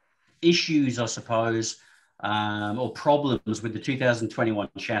issues, I suppose, or problems with the 2021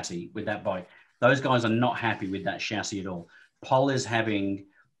 chassis with that bike. Those guys are not happy with that chassis at all. Pol is having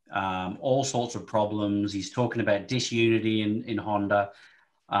all sorts of problems. He's talking about disunity in Honda.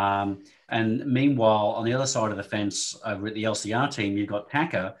 And meanwhile, on the other side of the fence over at the LCR team, you've got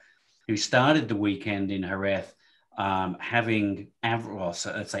Taka, who started the weekend in Jerez having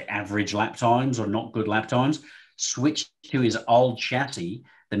average lap times or not good lap times, switched to his old chassis,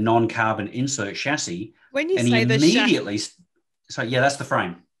 the non-carbon insert chassis. When you say the immediately, that's the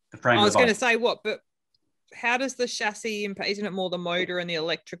frame. The frame. I was going to say what, but how does the chassis impact? Isn't it more the motor and the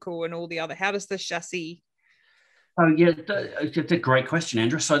electrical and all the other? How does the chassis? Oh yeah, it's a great question,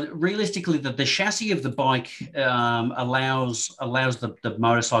 Andrew. So realistically, the chassis of the bike allows the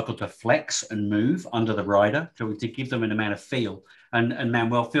motorcycle to flex and move under the rider to give them an amount of feel. And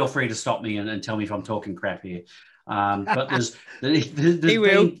Manuel, feel free to stop me and tell me if I'm talking crap here. But there's he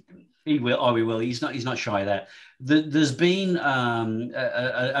will. He will. Oh, he will. He's not shy of that. There's been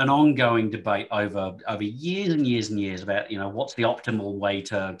an ongoing debate over years and years and years about what's the optimal way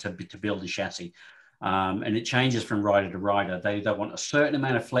to build a chassis. And it changes from rider to rider. They want a certain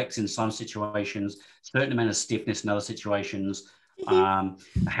amount of flex in some situations, certain amount of stiffness in other situations. How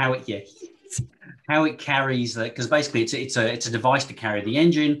it carries that, because basically it's a device to carry the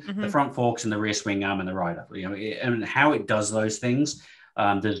engine, the front forks, and the rear swing arm and the rider. And how it does those things.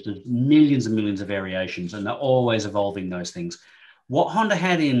 There's millions and millions of variations, and they're always evolving those things. What Honda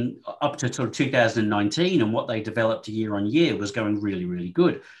had up to sort of 2019 and what they developed year on year was going really, really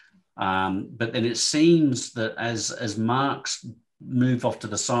good. But then it seems that as Mark's moved off to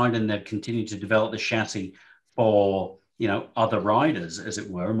the side and they've continued to develop the chassis for, other riders, as it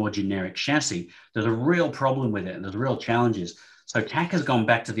were, a more generic chassis, there's a real problem with it and there's real challenges. So Taka's gone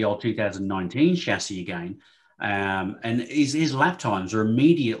back to the old 2019 chassis again, and his lap times are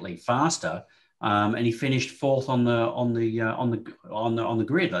immediately faster. And he finished 4th on the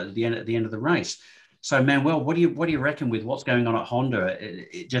grid at the end of the race. So, Manuel, what do you reckon with what's going on at Honda?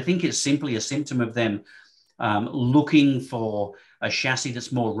 Do you think it's simply a symptom of them looking for a chassis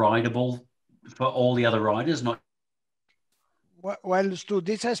that's more rideable for all the other riders? Well, Stu,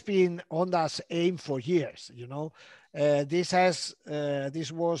 this has been Honda's aim for years. This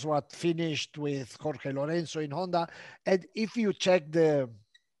was what finished with Jorge Lorenzo in Honda, and if you check the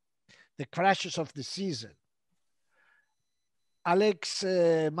crashes of the season, Alex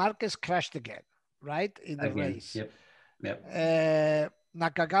Marquez crashed again. Right in the race. Yep.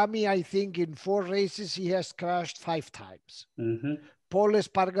 Nakagami, I think in 4 races he has crashed 5 times. Pol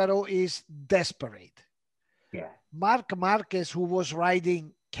Espargaro is desperate. Yeah. Marc Marquez, who was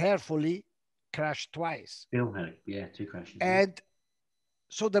riding carefully, crashed twice. Still had 2 crashes. And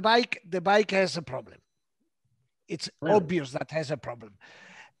so the bike has a problem. It's obvious that has a problem.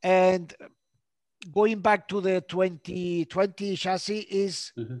 And going back to the 2020 chassis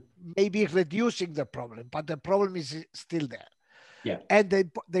is maybe reducing the problem, but the problem is still there. Yeah. And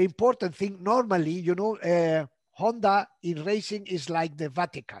the important thing, normally, Honda in racing is like the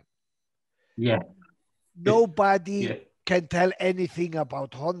Vatican. Yeah. Nobody can tell anything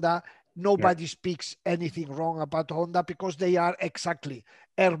about Honda. Nobody speaks anything wrong about Honda because they are exactly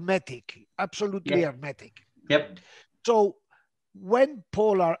hermetic, absolutely hermetic. Yep. So when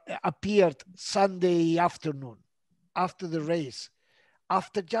Pol appeared Sunday afternoon after the race,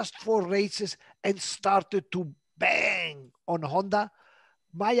 after just 4 races, and started to bang on Honda,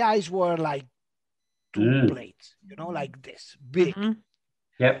 my eyes were like two plates, like this, big. Mm-hmm.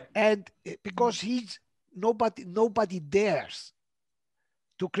 Yep. And because nobody dares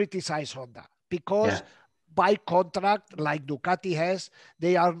to criticize Honda, because by contract, like Ducati has,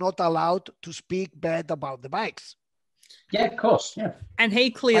 they are not allowed to speak bad about the bikes. Yeah, of course. Yeah. And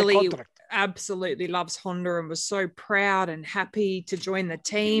he clearly absolutely loves Honda and was so proud and happy to join the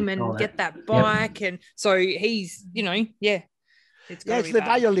team and get that bike. And so he's, it's the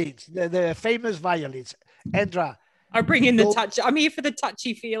violins, the famous violins. Andra, I bring in the touch. I'm here for the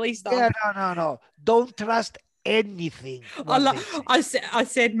touchy-feely stuff. Yeah, no. Don't trust anything. I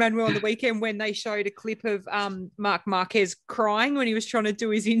said, Manuel, on the weekend when they showed a clip of Marc Marquez crying when he was trying to do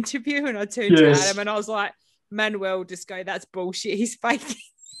his interview, and I turned to Adam and I was like, Manuel, just go, that's bullshit. He's faking.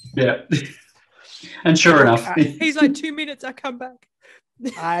 Yeah. And sure enough. He's like, 2 minutes, I come back.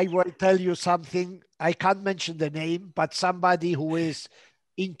 I will tell you something. I can't mention the name, but somebody who is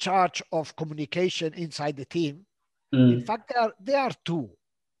in charge of communication inside the team. In fact, there are two.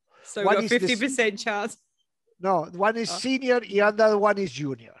 So one is 50% chance. No, one is senior, the other one is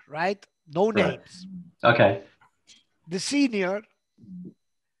junior, right? No names. Okay. The senior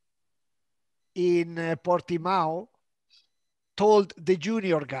in Portimao told the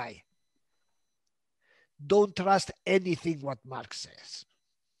junior guy, don't trust anything what Marc says.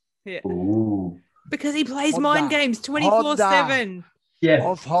 Yeah. Ooh. Because he plays mind games 24/7. Yeah.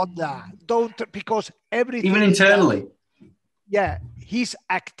 Of Honda. Because everything. Even internally. He's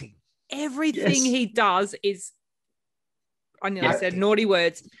acting. Everything he does is, I nearly said naughty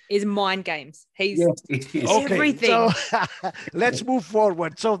words, is mind games. He's everything. So let's move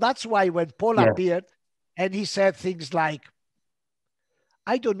forward. So that's why when Pol appeared and he said things like,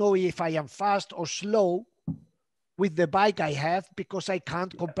 I don't know if I am fast or slow with the bike I have because I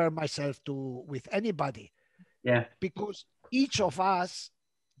can't compare myself with anybody. Yeah. Because each of us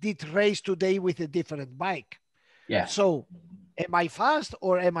did race today with a different bike. Yeah. So am I fast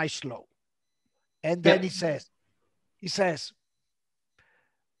or am I slow? And then he says,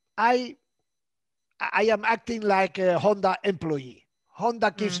 I am acting like a Honda employee.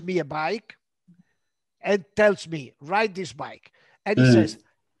 Honda gives me a bike and tells me, ride this bike. And he says,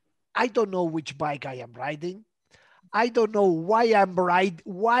 I don't know which bike I am riding. I don't know why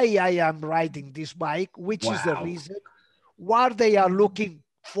I am riding this bike, which is the reason why they are looking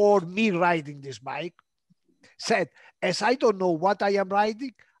for me riding this bike. Said, as I don't know what I am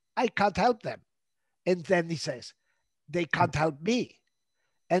riding, I can't help them. And then he says, they can't help me.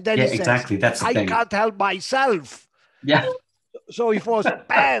 And then he says, exactly. That's the thing. can't help myself. Yeah. So he was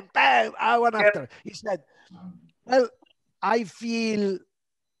bam, bam, one after. He said, well, I feel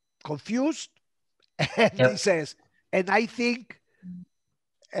confused. And he says, and I think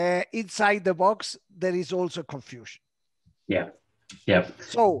inside the box, there is also confusion. Yeah. Yeah.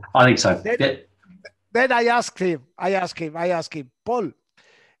 So I think so. Then I asked him, Pol,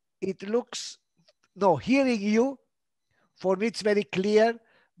 it looks, hearing you, for me, it's very clear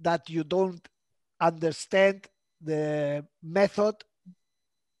that you don't understand the method,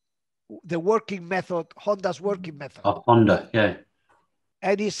 the working method, Honda's working method. Of Honda, yeah.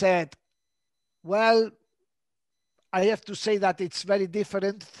 And he said, well, I have to say that it's very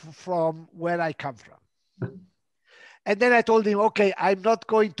different from where I come from. And then I told him, okay, I'm not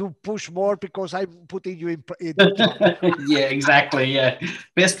going to push more because I'm putting you in yeah, exactly. Yeah.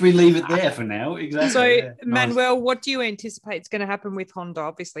 Best we leave it there for now. Exactly. So, Manuel, what do you anticipate is going to happen with Honda?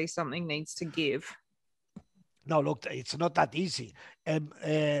 Obviously, something needs to give. No, look, it's not that easy.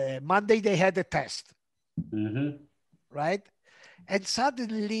 Monday, they had a test. Right? And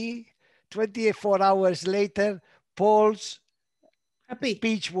suddenly, 24 hours later, Pol's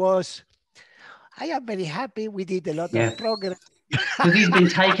speech was, I am very happy. We did a lot of progress. Because he's been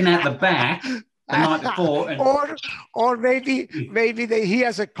taken out the back the night before. And... Or maybe he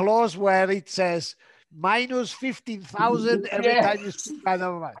has a clause where it says minus 15,000 every time you speak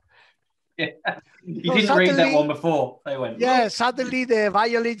another one. Yeah. You didn't read that one before. They went. Yeah, suddenly the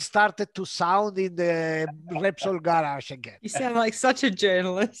violin started to sound in the Repsol garage again. You sound like such a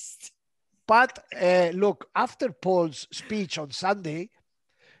journalist. But look, after Pol's speech on Sunday,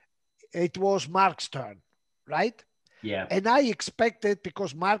 it was Marc's turn, right? Yeah. And I expected,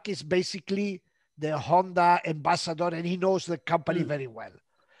 because Marc is basically the Honda ambassador and he knows the company very well.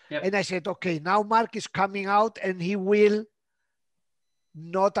 Yep. And I said, okay, now Marc is coming out and he will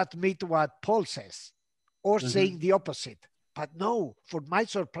not admit what Pol says or saying the opposite. But no, for my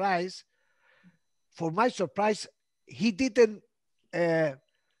surprise, he didn't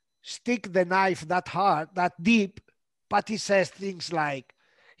stick the knife that hard, that deep, but he says things like,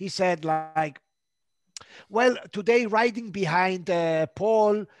 well, today riding behind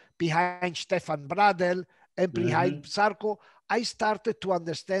Pol, behind Stefan Bradl and behind Zarco, I started to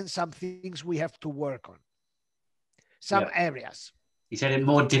understand some things we have to work on, some areas. He said it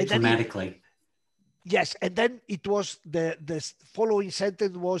more diplomatically. Yes, and then it was the following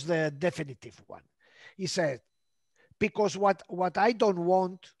sentence was the definitive one. He said, because what I don't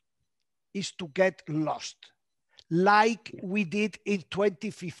want is to get lost, like we did in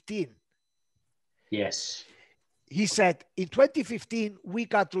 2015. Yes. He said, in 2015, we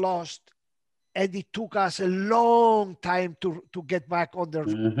got lost, and it took us a long time to get back on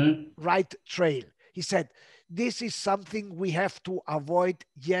the right trail. He said, this is something we have to avoid,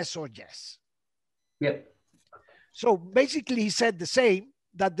 yes or yes. Yep. So basically, he said the same,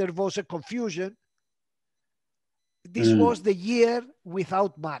 that there was a confusion. This was the year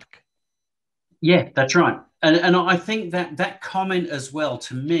without Marc. Yeah, that's right. And I think that comment as well,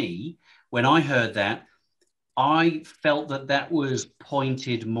 to me, when I heard that, I felt that was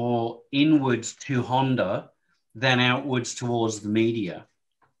pointed more inwards to Honda than outwards towards the media.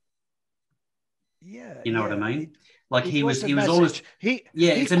 Yeah. You know what I mean? Like he was message. always,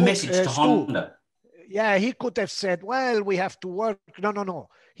 it's a message to Honda. Yeah, he could have said, well, we have to work. No.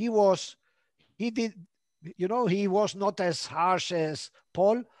 He was not as harsh as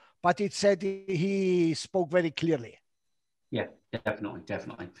Pol, but it said he spoke very clearly. Yeah, definitely.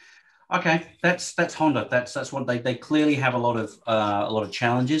 Okay, that's Honda. That's what they clearly have a lot of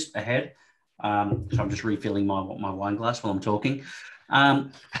challenges ahead. So I'm just refilling my wine glass while I'm talking.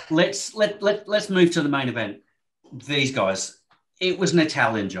 Let's move to the main event. These guys, it was an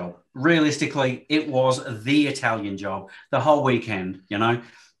Italian job. Realistically, it was the Italian job the whole weekend. You know,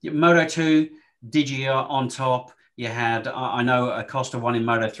 Moto2, Digia on top. You had, I know Acosta won in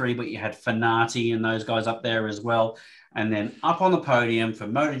Moto3, but you had Fanati and those guys up there as well. And then up on the podium for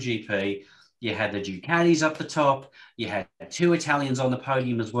MotoGP, you had the Ducatis up the top. You had 2 Italians on the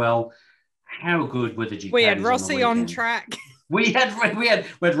podium as well. How good were the Ducatis? We had Rossi on track. We had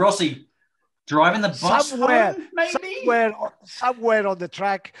Rossi driving the bus somewhere, home, maybe? Somewhere on the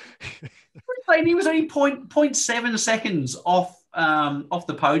track. He was only 0.7 seconds off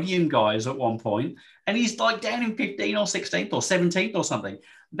the podium, guys, at one point. And he's like down in 15th or 16th or 17th or something.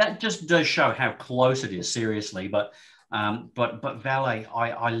 That just does show how close it is, seriously. But Valet,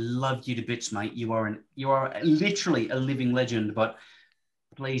 I love you to bits, mate. You are literally a living legend, but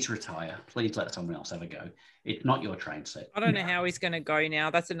please retire. Please let someone else have a go. It's not your train set. I don't know how he's going to go now.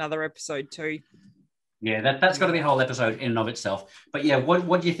 That's another episode too. Yeah, that's got to be a whole episode in and of itself. But yeah,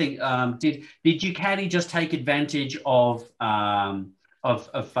 what do you think? Did Ducati just take advantage of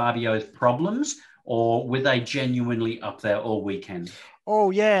Fabio's problems, or were they genuinely up there all weekend?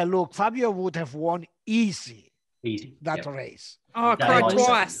 Oh yeah, look, Fabio would have won easy that race. Oh, I cried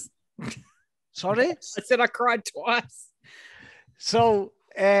twice. Sorry? I said I cried twice. So,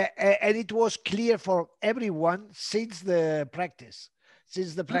 and it was clear for everyone since the practice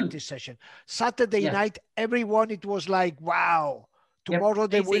session. Saturday night, everyone, it was like, wow, tomorrow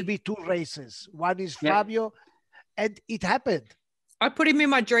there will be 2 races. One is Fabio, and it happened. I put him in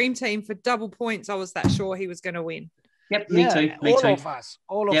my dream team for double points. I was that sure he was going to win. Yep, me too.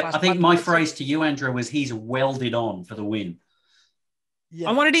 All of us. I think my phrase to you, Andrew, was he's welded on for the win. Yeah.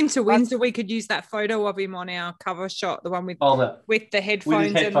 I wanted him to win so we could use that photo of him on our cover shot, the one with the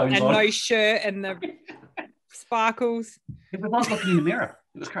headphones, and no shirt and the sparkles. It was like looking in the mirror.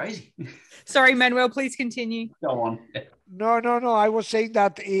 It was crazy. Sorry, Manuel, please continue. Go on. No. I was saying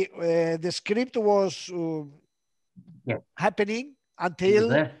that the script was happening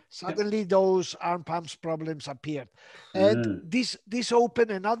until suddenly those arm pumps problems appeared. And this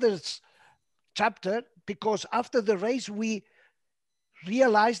opened another chapter, because after the race, we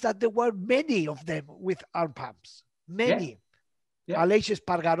realized that there were many of them with arm pumps. Many. Pol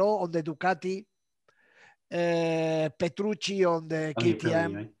Espargaro on the Ducati, Petrucci on the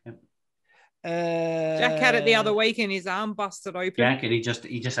KTM. Jack had it the other week and his arm busted open. Jack, and he just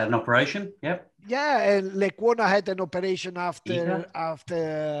had an operation. Yep. Yeah, and Lecuona had an operation after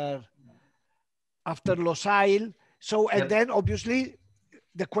Losail. So, and then obviously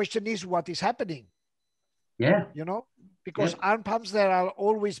the question is, what is happening? Yeah. You know, because arm pumps there are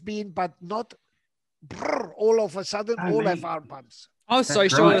always been, but not all of a sudden all have arm pumps. I was so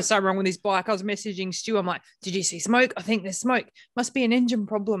sure there was something wrong with his bike. I was messaging Stu. I'm like, did you see smoke? I think there's smoke. Must be an engine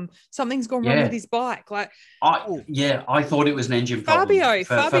problem. Something's gone wrong with his bike. Like, I thought it was an engine problem.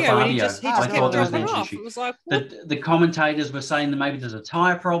 Fabio. And he just kept dropping off. It was like, the commentators were saying that maybe there's a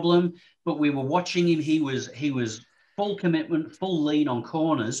tire problem, but we were watching him. He was full commitment, full lean on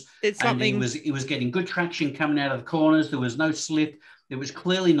corners. And he was getting good traction coming out of the corners. There was no slip. It was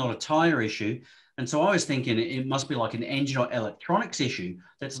clearly not a tire issue. And so I was thinking it must be like an engine or electronics issue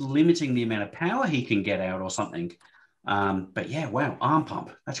that's limiting the amount of power he can get out or something. But yeah, wow, arm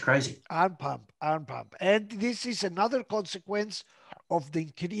pump. That's crazy. Arm pump. And this is another consequence of the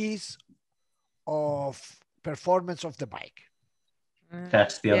increase of performance of the bike.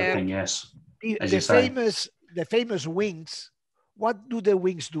 That's the other thing, yes. The famous wings, what do the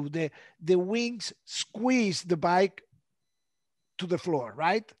wings do? The wings squeeze the bike to the floor,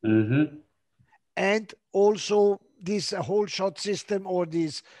 right? Mm-hmm. And also this whole shot system or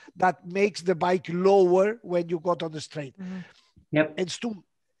this that makes the bike lower when you got on the straight. Mm-hmm. Yep.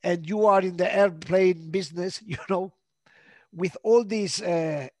 And you are in the airplane business, you know, with all this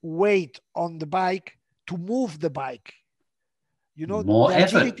weight on the bike to move the bike. You know, more the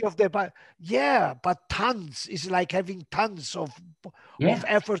effort. agility of the bike. Yeah, but tons is like having tons of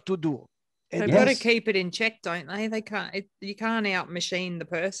effort to do. And they've got to keep it in check, don't they? They can't. You can't out machine the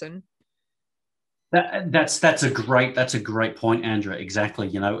person. That's a great point, Andrea. Exactly.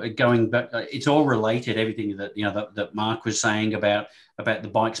 You know, going back, it's all related. Everything that that Mark was saying about the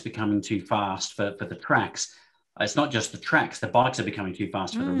bikes becoming too fast for the tracks. It's not just the tracks; the bikes are becoming too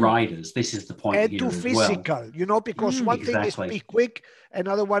fast for the riders. This is the point and here too as physical. Well. You know, because one thing is to be quick,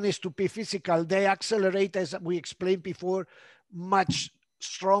 another one is to be physical. They accelerate, as we explained before, much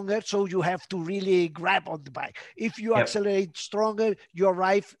stronger, so you have to really grab on the bike. If you accelerate stronger, you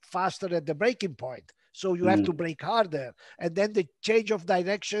arrive faster at the braking point, so you have to brake harder. And then the change of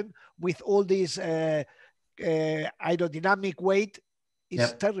direction with all this aerodynamic weight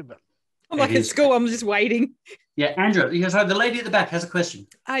is terrible. I'm like at school, I'm just waiting. Yeah, Andrew, so the lady at the back has a question.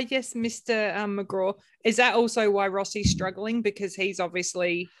 Yes, Mr. McGraw. Is that also why Rossi's struggling? Because he's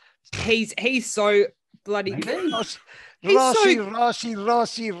obviously he's so bloody Rossi. Oh,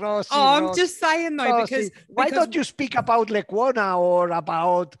 I'm just saying though, because why don't you speak about Lecuona or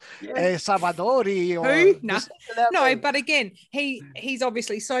about Savadori? Or who? No, but again, he's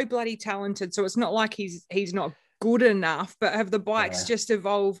obviously so bloody talented. So it's not like he's not good enough, but have the bikes just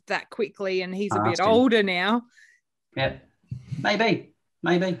evolved that quickly and he's a bit older now? Yeah, maybe.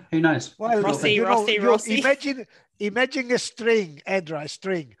 Who knows? Well, Rossi. Imagine a string, Edra, a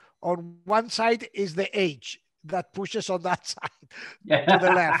string. On one side is the age that pushes on that side to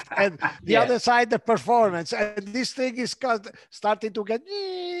the left, and the other side the performance, and this thing is starting to get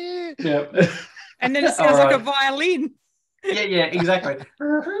and then it sounds like a violin. Yeah, exactly.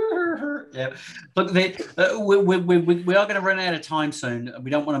 Yeah, look, we are going to run out of time soon.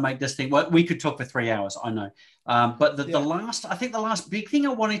 We don't want to make this thing. Well, we could talk for 3 hours, I know, but the last big thing I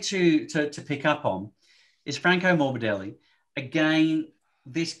wanted to pick up on is Franco Morbidelli. Again,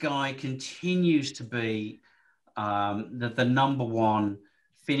 this guy continues to be the number one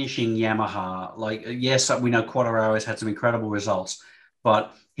finishing Yamaha. Like, yes, we know Quartararo has had some incredible results,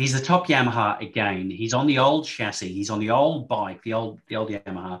 but he's the top Yamaha again. He's on the old chassis. He's on the old bike, the old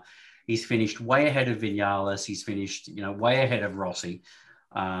Yamaha. He's finished way ahead of Vinales. He's finished, way ahead of Rossi,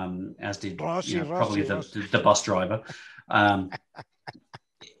 as did probably the bus driver.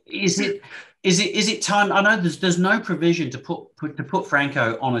 Is it time? I know there's no provision to put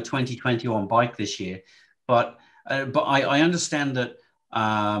Franco on a 2021 bike this year, but I understand that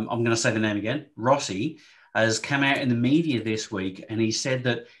I'm going to say the name again. Rossi has come out in the media this week, and he said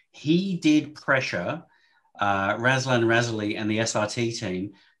that he did pressure Razlan Razali and the SRT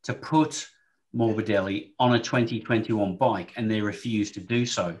team to put Morbidelli on a 2021 bike, and they refused to do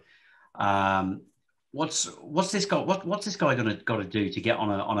so. What's this guy? What's this guy got to do to get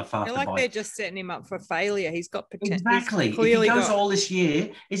on a faster bike? They're just setting him up for failure. He's got potential. Exactly. If he goes all this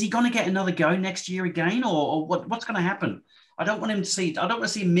year, is he going to get another go next year again, or what's going to happen? I don't want to see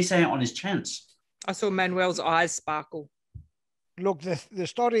him miss out on his chance. I saw Manuel's eyes sparkle. Look, the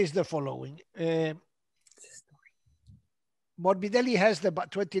story is the following. Morbidelli has the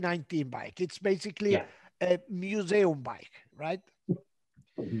 2019 bike. It's basically a museum bike, right?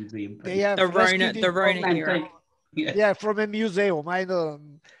 They have the Rona era. Yeah, from a museum. I know.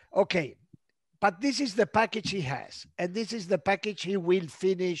 Okay. But this is the package he has. And this is the package he will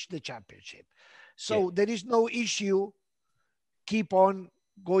finish the championship. So there is no issue. Keep on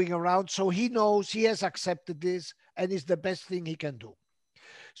going around. So he knows, he has accepted this, and it's the best thing he can do.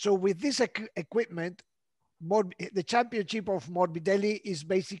 So with this equipment, the championship of Morbidelli is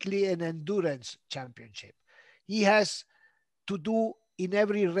basically an endurance championship. He has to do in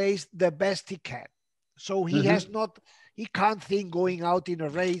every race the best he can. So he he can't think going out in a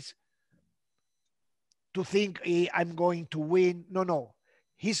race to think, hey, I'm going to win. No.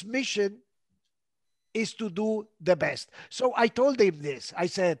 His mission is to do the best. So I told him this. I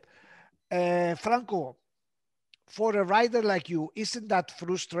said, Franco, for a rider like you, isn't that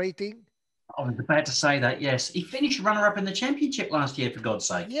frustrating? I was about to say that, yes. He finished runner-up in the championship last year, for God's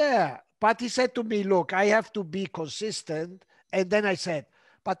sake. Yeah, but he said to me, look, I have to be consistent. And then I said,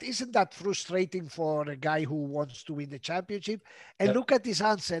 but isn't that frustrating for a guy who wants to win the championship? And look at his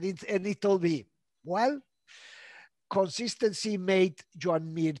answer. And he told me, well, consistency made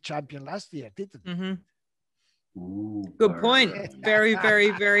Joan Mir champion last year, didn't it? Mm-hmm. Ooh, good point. Very,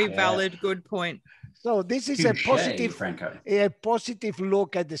 very, very valid. Good point. So this is a positive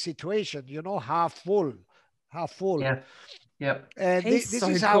look at the situation, you know, half full. Yeah. Yep. This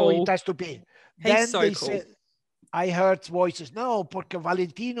is how it has to be. Then they said, I heard voices, no, porque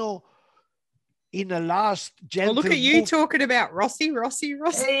Valentino in the last gentle look at you talking about Rossi.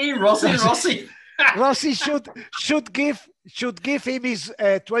 Hey, Rossi. Rossi should give him his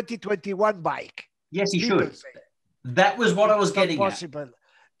 2021 bike. Yes, he should. That was what I was getting at.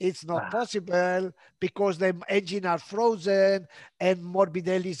 It's not possible because the engine are frozen and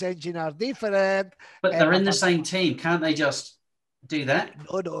Morbidelli's engine are different. But they're in the same team. Can't they just do that?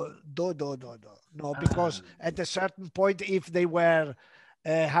 No, because at a certain point, if they were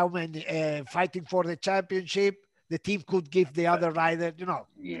fighting for the championship, the team could give the other rider, you know,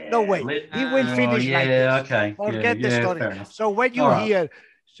 no way. He will finish like this. Okay. Forget the story. So when you hear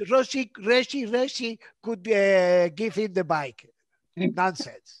Rossi could give him the bike,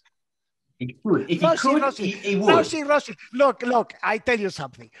 nonsense. He would. If he could, he would. Rossi. Look, I tell you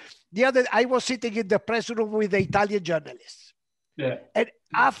something. I was sitting in the press room with the Italian journalists. Yeah. And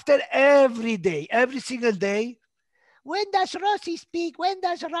after every single day, when does Rossi speak?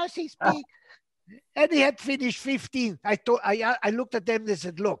 And he had finished 15. I looked at them and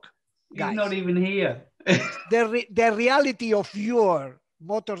said, look, guys, he's not even here. the reality of your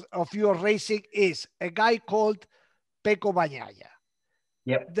racing is a guy called Pecco Bagnaia.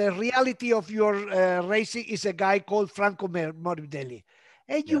 Yep. The reality of your racing is a guy called Franky Morbidelli.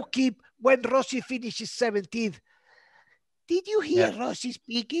 And you keep, when Rossi finishes 17th, did you hear Rossi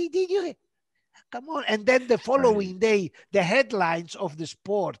speaking? Did you? Come on. And then the following day, the headlines of the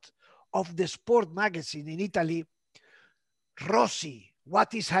sport magazine in Italy, Rossi,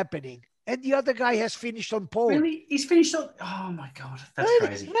 what is happening? And the other guy has finished on pole. Really? He's finished on... Oh, my God. That's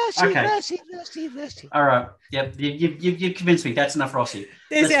crazy. Rossi. All right. Yep. You've convinced me. That's enough Rossi.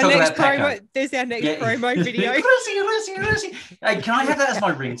 There's our next promo video. Rossi. Hey, can I have that as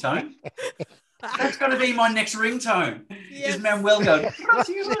my ringtone? That's going to be my next ringtone. Yes. Is Manuel going,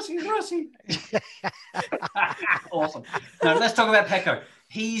 Rossi. Awesome. Now, let's talk about Pecco.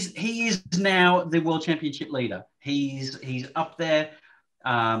 He is now the World Championship leader. He's up there.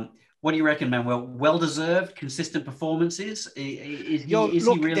 What do you reckon, Manuel? Well-deserved, consistent performances? Is he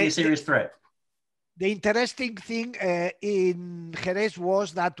really a serious threat? The interesting thing in Jerez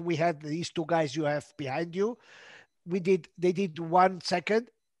was that we had these two guys you have behind you. They did 1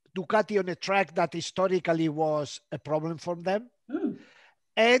 second. Ducati on a track that historically was a problem for them.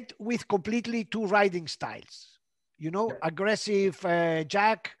 And with completely two riding styles. You know, aggressive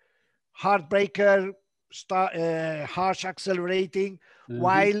Jack, hard breaker, harsh accelerating,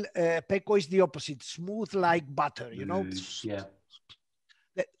 while Pecco is the opposite, smooth like butter, you know. Yeah.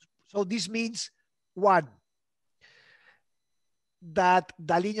 So this means, one, that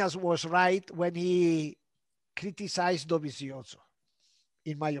Dalinas was right when he criticized Dovizioso,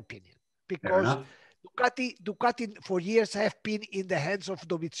 in my opinion, because Ducati for years have been in the hands of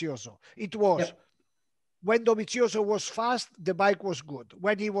Dovizioso. It was when Dovizioso was fast, the bike was good.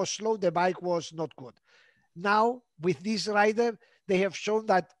 When he was slow, the bike was not good. Now, with this rider, they have shown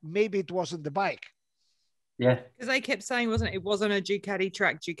that maybe it wasn't the bike. Yeah. Because they kept saying, it wasn't a Ducati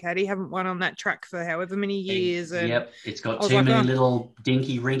track. Ducati haven't won on that track for however many years. And it's got too many little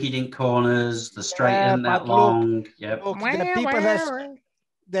dinky, rinky-dink corners. The straight isn't that long. Look,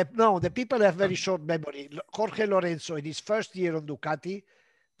 the people have very short memory. Jorge Lorenzo, in his first year on Ducati,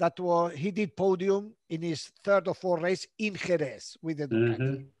 he did podium in his third or fourth race in Jerez with the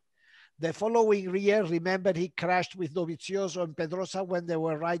Ducati. The following year, remember, he crashed with Dovizioso and Pedrosa when they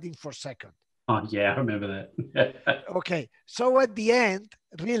were riding for second. Oh, yeah, I remember that. Okay, so at the end,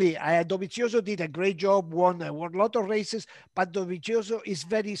 really, Dovizioso did a great job, won a lot of races, but Dovizioso is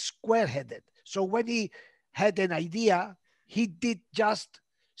very square-headed. So when he had an idea, he did just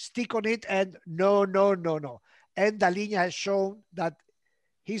stick on it and no. And Dalinia has shown that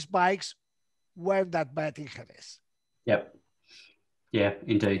his bikes weren't that bad in Jerez. Yep. Yeah,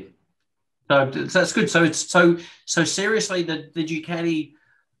 indeed. So that's good. So it's so seriously, the Ducati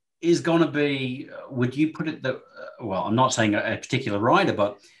is going to be, would you put it well, I'm not saying a particular rider,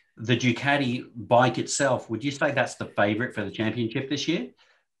 but the Ducati bike itself, would you say that's the favorite for the championship this year?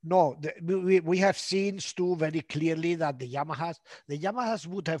 No, we have seen, Stu, very clearly that the Yamahas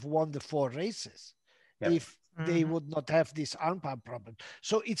would have won the 4 races if they would not have this arm pump problem.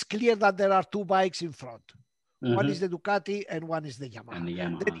 So it's clear that there are 2 bikes in front. One is the Ducati and one is the Yamaha.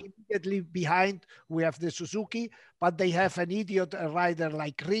 Then immediately behind, we have the Suzuki, but they have an idiot rider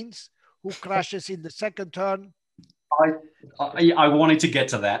like Rins who crashes in the second turn. I wanted to get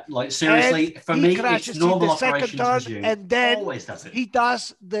to that. Like, seriously, for me, it's normal operations as you. And then always does it. He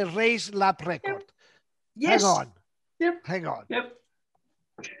does the race lap record. Yes. Hang on. Yep. Hang on. Yep.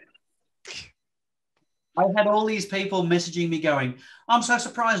 I had all these people messaging me going, I'm so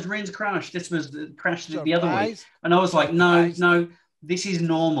surprised Rins crashed. This was crashed the other week. And I was like, no, this is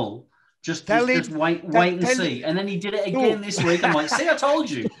normal. Just wait and see. And then he did it again this week. I'm like, see, I told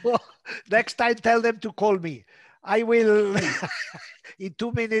you. Next time, tell them to call me. I will, in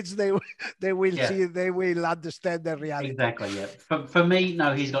 2 minutes, they will see, they will understand the reality. Exactly, yeah. For me,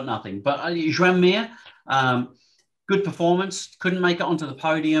 no, he's got nothing. But Joan Mir, good performance. Couldn't make it onto the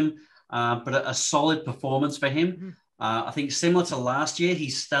podium, but a solid performance for him. I think similar to last year,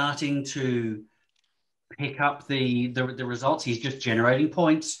 he's starting to pick up the results. He's just generating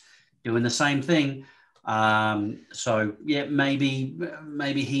points, doing the same thing. So yeah, maybe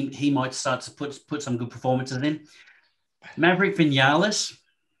he might start to put some good performances in. Maverick Vinales,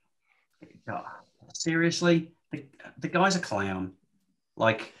 seriously, the guy's a clown.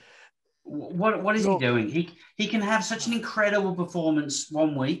 Like, what is he doing? He can have such an incredible performance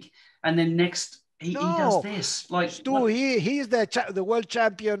one week, and then next he does this. Like, Stu, he's the world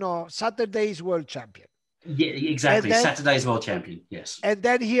champion, or Saturday's world champion. Yeah, exactly. Then, Saturday's world champion. Yes. And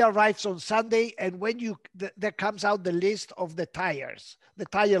then he arrives on Sunday, and when there comes out the list of the tires, the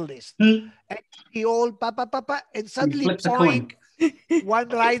tire list, and he all and suddenly point one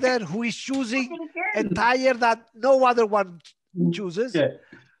rider who is choosing a tire that no other one chooses. Yeah.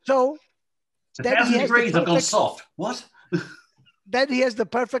 So then 1,000 degrees have gone soft. What? Then he has the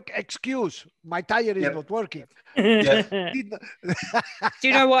perfect excuse. My tire is not working. Yeah. Do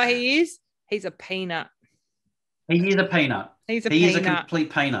you know what he is? He's a peanut. He is a peanut. He's a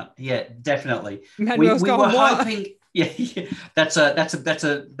complete peanut. Yeah, definitely. We were hoping. Yeah,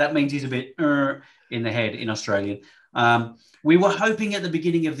 that means he's a bit in the head in Australian. We were hoping at the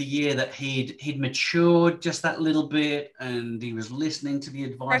beginning of the year that he'd matured just that little bit, and he was listening to the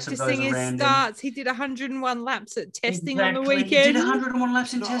advice of those around him. Practicing his starts. He did 101 laps at testing on the weekend. He did 101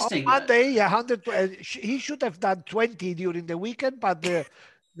 laps in testing. On Monday, 100. He should have done 20 during the weekend, but the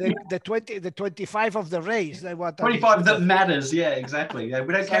 25 of the race. 25 that matters. Yeah, exactly. Yeah,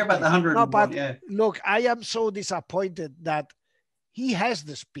 we don't care about the 100. No, but look, I am so disappointed that he has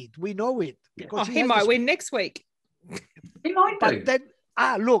the speed. We know it. Because he might win next week. He might do. But then,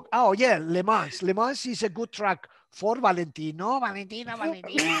 look. Oh, yeah, Le Mans. Le Mans is a good track for Valentino. Hang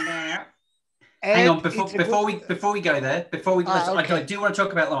on, before we go there, I do want to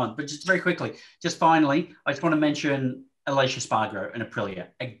talk about Le Mans, but just very quickly, just finally, I just want to mention Pol Espargaro and Aprilia.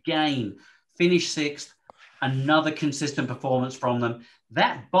 Again, finished 6th, another consistent performance from them.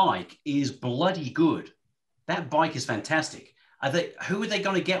 That bike is bloody good. That bike is fantastic. Who are they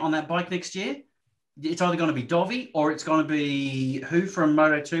going to get on that bike next year? It's either going to be Dovi or it's going to be who from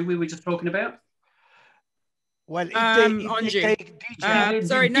Moto2 we were just talking about? Well, if they take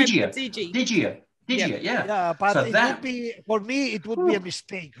Digia, yeah. Yeah, but so would be, for me, it would be a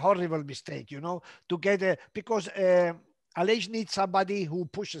mistake, horrible mistake, to get because Aleix needs somebody who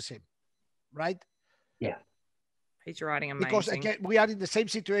pushes him, right? Yeah. He's riding amazing. Because again, we are in the same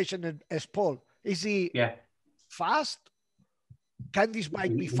situation as Paul. Is he fast? Can this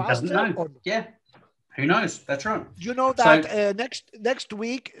bike be faster? Yeah. Who knows? That's right. You know that next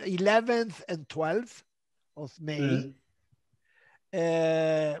week, 11th and 12th of May,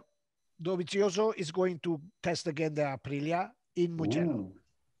 Dovizioso is going to test again the Aprilia in Mugello.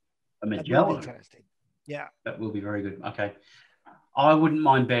 A Mugello. Interesting. Yeah. That will be very good. Okay. I wouldn't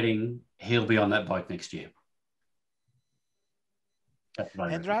mind betting he'll be on that bike next year.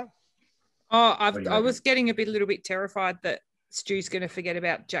 Andra? Oh, I was getting a little bit terrified that Stu's going to forget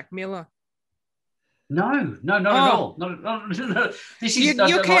about Jack Miller. No, not at all. No. This is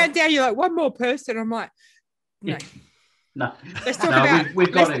you're counting down. You're like, one more person. I'm like, no. No. Let's talk about.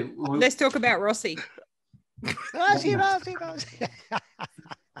 We've got to. Let's talk about Rossi. Rossi.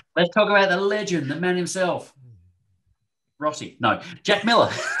 Let's talk about the legend, the man himself. Rossi. No, Jack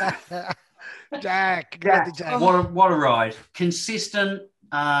Miller. Jack. What a ride. Consistent.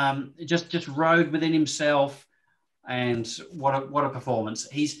 Just rode within himself, and what a performance.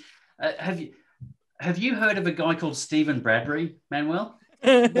 He's. Have you heard of a guy called Stephen Bradbury, Manuel?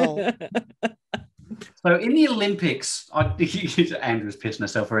 No. So in the Olympics, Andrew's pissing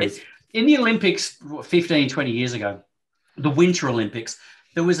herself already. In the Olympics 15, 20 years ago, the Winter Olympics,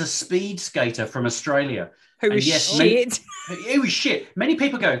 there was a speed skater from Australia. Who was shit. It was shit. Many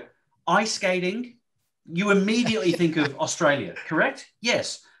people go, ice skating, you immediately think of Australia, correct?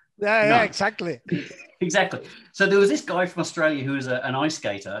 Yes. Yeah, exactly. Exactly. So there was this guy from Australia who was an ice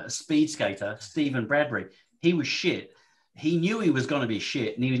skater, a speed skater, Stephen Bradbury. He was shit. He knew he was going to be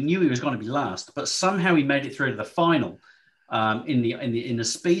shit, and he knew he was going to be last, but somehow he made it through to the final in the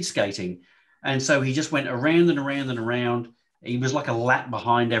speed skating. And so he just went around and around and around. He was like a lap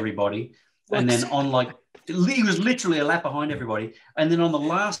behind everybody. And then he was literally a lap behind everybody. And then on the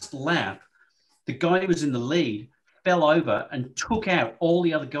last lap, the guy who was in the lead fell over and took out all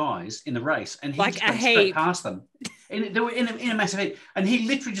the other guys in the race. And he just went straight past them. They were in a massive heat. And he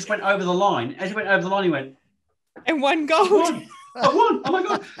literally just went over the line. As he went over the line, he went, and won gold. I won. Oh my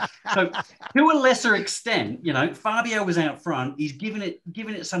God. So to a lesser extent, Fabio was out front. He's giving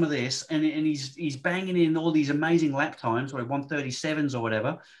it some of this, and he's banging in all these amazing lap times, like 137s or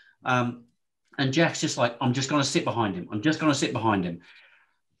whatever. And Jack's just like, I'm just going to sit behind him. I'm just going to sit behind him.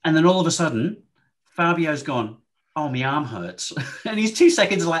 And then all of a sudden, Fabio's gone, oh, my arm hurts. And he's 2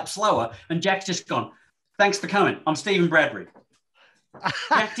 seconds a lap slower. And Jack's just gone, thanks for coming. I'm Stephen Bradbury.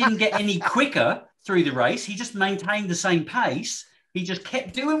 Jack didn't get any quicker through the race. He just maintained the same pace. He just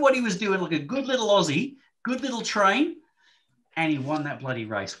kept doing what he was doing like a good little Aussie, good little train, and he won that bloody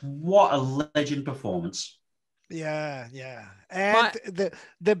race. What a legend performance. Yeah. And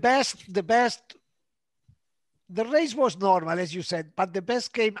the race was normal, as you said, but the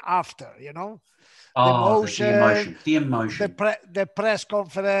best came after, the emotion. The press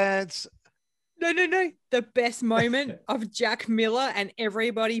conference. No. The best moment of Jack Miller, and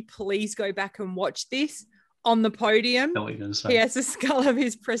everybody, please go back and watch this. On the podium, he has a skull of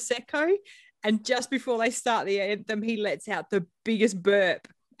his Prosecco, and just before they start the anthem, he lets out the biggest burp,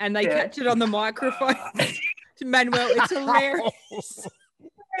 and they catch it on the microphone. Manuel, it's hilarious.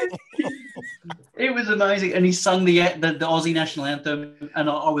 It was amazing, and he sung the Aussie national anthem, and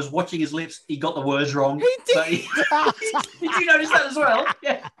I was watching his lips. He got the words wrong. He did. Did you notice that as well?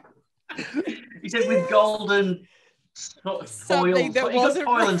 Yeah. He said with golden foil. He got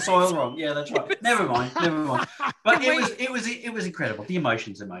foil and soil wrong. Yeah, that's right. Never mind. But it was incredible. The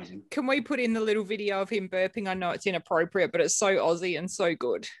emotion's amazing. Can we put in the little video of him burping? I know it's inappropriate, but it's so Aussie and so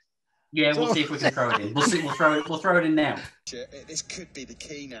good. Yeah, we'll see if we can throw it in. We'll throw it in now. This could be the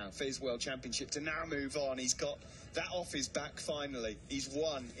key now for his World Championship to now move on. He's got that off his back finally. He's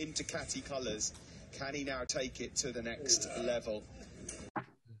won in Ducati colours. Can he now take it to the next level?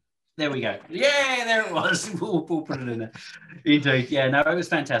 There we go. Yeah, there it was. We'll put it in there. Indeed. Yeah, no, it was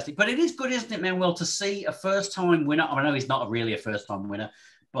fantastic. But it is good, isn't it, Manuel, to see a first-time winner. I know he's not really a first-time winner,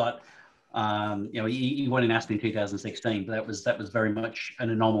 but he won in Aston in 2016. But that was very much an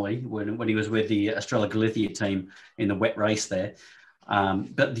anomaly when he was with the Estrella Galicia team in the wet race there.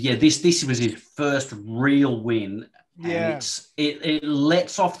 But yeah, this was his first real win. Yeah. And it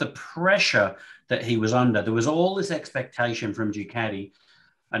lets off the pressure that he was under. There was all this expectation from Ducati.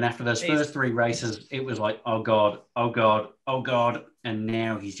 And after those first 3 races, it was like, oh God. And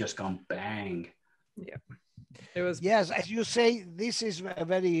now he's just gone bang. Yeah. It was. Yes, as you say, this is a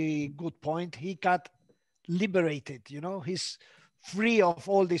very good point. He got liberated, he's free of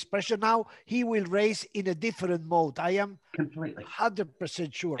all this pressure. Now he will race in a different mode. I am completely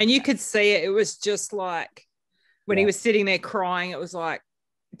 100% sure. And you could see it. It was just like when he was sitting there crying, it was like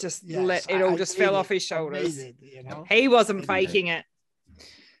it all just fell off his shoulders. He wasn't faking it.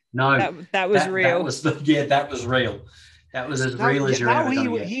 No, that was real. That was real. That was as real as you're ever going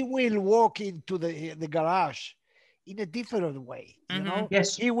to get. He will walk into the garage in a different way.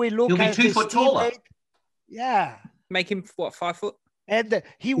 Yes, he will look. He'll be 2 foot taller. Yeah, make him 5 foot. And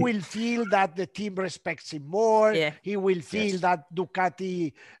he will feel that the team respects him more. Yeah, he will feel that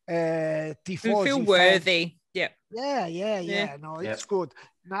Ducati tifosi will feel worthy. Yeah. No, it's good.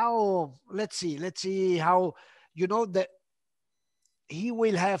 Now let's see how he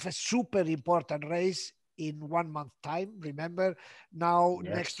will have a super important race in 1 month time. Remember, now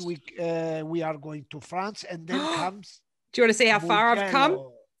next week we are going to France, and then comes. Do you want to see how far I've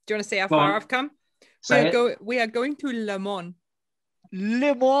come? We are going to Le Mans.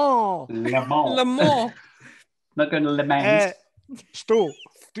 Le Mans. Not going to Le Mans. Stu,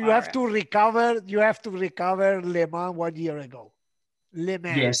 you have to recover. You have to recover Le Mans 1 year ago. Le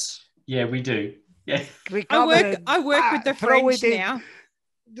Mans. Yes. Yeah, we do. Yeah. I work with the French now.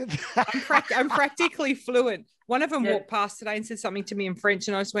 I'm practically fluent. One of them walked past today and said something to me in French,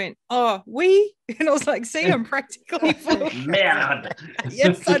 and I just went, "Oh, oui," and I was like, "See, I'm practically fluent." Merde.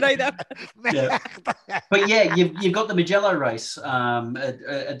 Yes, I know that. Yeah. But yeah, you've got the Mugello race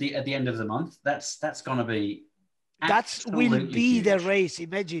at the end of the month. That's going to be. That will be huge. the race.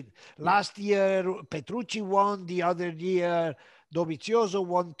 Imagine last year Petrucci won, the other year Dovizioso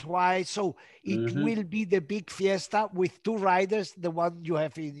won twice. So it will be the big fiesta with two riders. The one you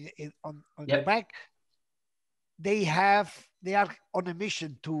have on the back. They are on a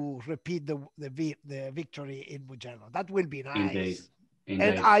mission to repeat the victory in Mugello. That will be nice. Indeed.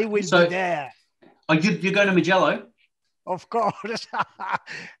 And I will be there. Are you're going to Mugello? Of course.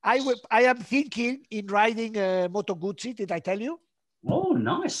 I am thinking in riding Moto Guzzi. Did I tell you? Oh,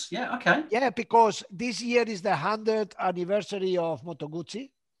 nice. Yeah, okay. Yeah, because this year is the 100th anniversary of Moto Guzzi.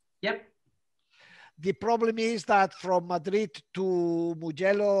 Yep. The problem is that from Madrid to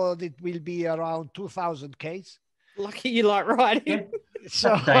Mugello, it will be around 2,000 Ks. Lucky you like riding. Yeah.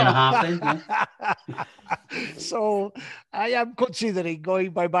 So, a day and a half then. Yeah. So I am considering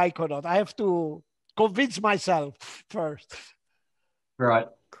going by bike or not. I have to convince myself first. Right.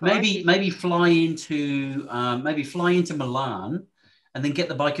 Maybe fly into Milan and then get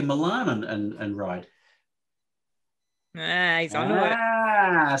the bike in Milan and ride. He's on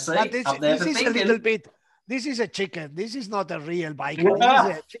it. See, this is a little bit. This is a chicken. This is not a real biker.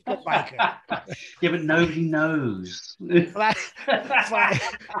 This is a chicken biker. Yeah, but nobody knows.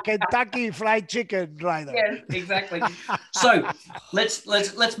 Kentucky Fried Chicken rider. Yeah, exactly. So let's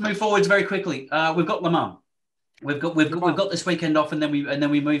move forwards very quickly. We've got Le Mans. We've got this weekend off, and then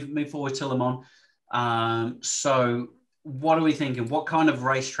we move forward to Le Mans. So what are we thinking? What kind of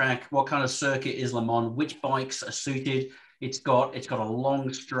racetrack? What kind of circuit is Le Mans? Which bikes are suited? It's got a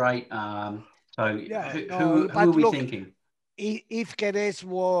long straight. So who are we thinking? If Jerez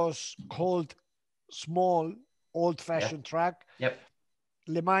was called small, old-fashioned track,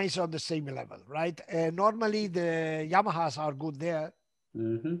 Le Mans is on the same level, right? Normally the Yamahas are good there.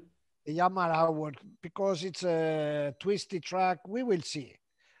 The Yamaha work because it's a twisty track. We will see.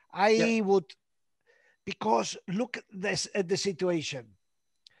 I would, because look at the situation.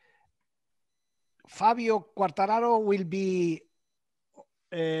 Fabio Quartararo will be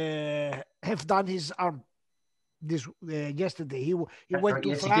have done his arm yesterday. He went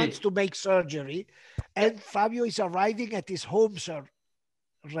to France to make surgery, and Fabio is arriving at his home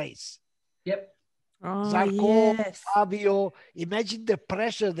race. Zarco, Fabio, imagine the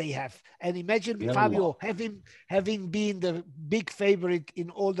pressure they have, and imagine Fabio having been the big favorite in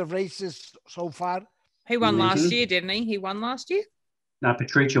all the races so far. He won last year, didn't he? He won last year? No,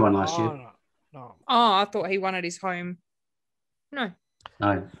 Petrucci won last year. No. Oh, I thought he won at his home. No.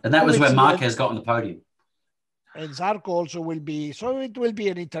 And that was where Marquez got on the podium. And Zarco also will be, so it will be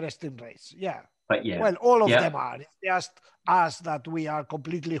an interesting race. Yeah. But yeah. Well, all of them are. It's just us that we are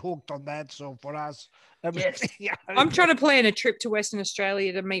completely hooked on that. So for us, I'm trying to plan a trip to Western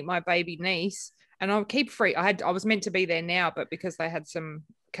Australia to meet my baby niece, and I'll keep free. I was meant to be there now, but because they had some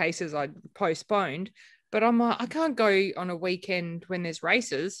cases, I postponed. But I'm like, I can't go on a weekend when there's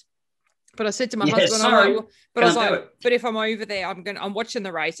races. But I said to my husband, but if I'm over there, I'm watching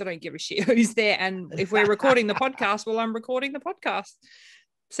the race. I don't give a shit who's there. And if we're recording the podcast, well, I'm recording the podcast.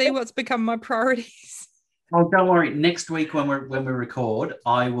 See what's become my priorities. Oh, don't worry. Next week when we record,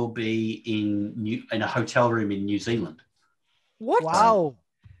 I will be in a hotel room in New Zealand. What? Wow.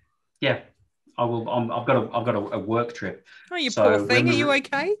 Yeah, I will. I've got a work trip. Oh, you poor thing. Are you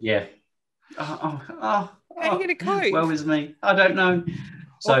okay? Yeah. How are you going to cope? Well, with me, I don't know.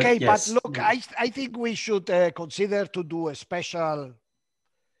 So, okay, but look, I think we should consider to do a special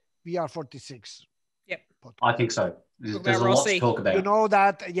VR46. Yep. I think so. There's a lot to talk about. You know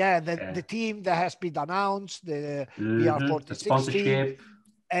that, the team that has been announced, the VR46 the sponsorship. Team,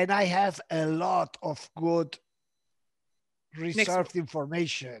 and I have a lot of good reserved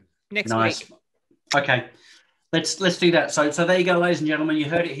information. Next week. Okay. Let's do that. So there you go, ladies and gentlemen. You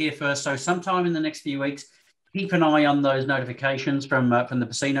heard it here first. So sometime in the next few weeks, keep an eye on those notifications from the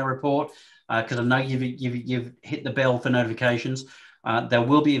Pecino report, because I know you've hit the bell for notifications. There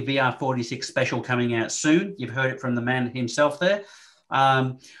will be a VR46 special coming out soon. You've heard it from the man himself there.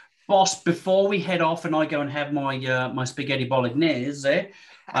 Boss, before we head off and I go and have my spaghetti bolognese there,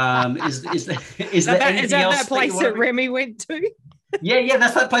 is there anything else? That place that Remy went to? Yeah,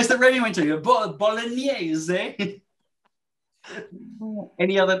 that's that place that Remy went to. Bolognese.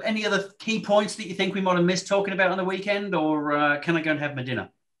 Any other key points that you think we might have missed talking about on the weekend, or can I go and have my dinner?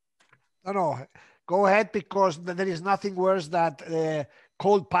 No, go ahead, because there is nothing worse than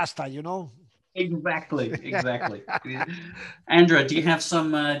cold pasta, you know. Exactly. Andrea, do you have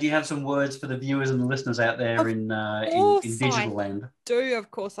some words for the viewers and the listeners out there in digital land?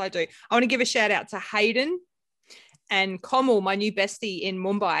 Of course I do. I want to give a shout out to Hayden and Komal, my new bestie in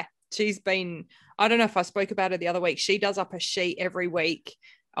Mumbai. She's been, I don't know if I spoke about it the other week. She does up a sheet every week.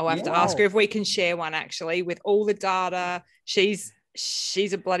 I'll have to ask her if we can share one, actually, with all the data. She's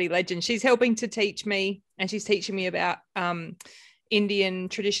a bloody legend. She's helping to teach me, and she's teaching me about Indian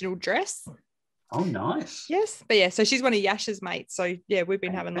traditional dress. Oh, nice. Yes. But yeah, so she's one of Yash's mates. So yeah, we've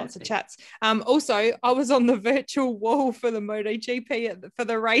been having lots of chats. Also, I was on the virtual wall for the MotoGP for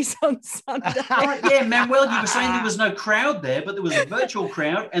the race on Sunday. Yeah, Manuel, you were saying there was no crowd there, but there was a virtual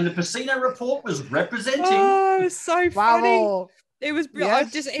crowd, and the Pecino report was representing. Oh, it was so funny. Wow. It was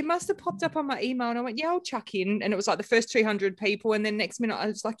Yes. it must have popped up on my email, and I went, yeah, I'll chuck in. And it was like the first 200 people. And then next minute I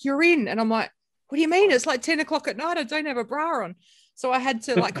was like, you're in. And I'm like, what do you mean? It's like 10 o'clock at night. I don't have a bra on. So I had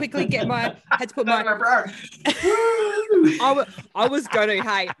to like quickly put my I was going to,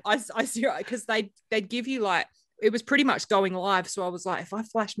 hey, I because they'd give you like, it was pretty much going live. So I was like, if I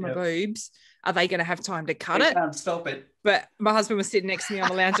flash my boobs, are they going to have time to cut it? Can't stop it. But my husband was sitting next to me on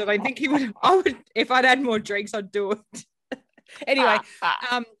the lounge. I don't think he would. I would, if I'd had more drinks, I'd do it. Anyway,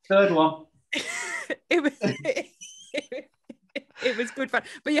 third one. It was good fun,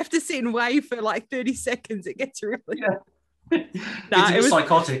 but you have to sit and wave for like 30 seconds. It gets really It was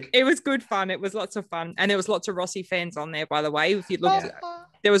psychotic. It was good fun. It was lots of fun, and there was lots of Rossi fans on there, by the way. If you looked,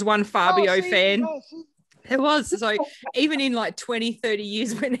 there was one Fabio fan. There was. So even in like 20, 30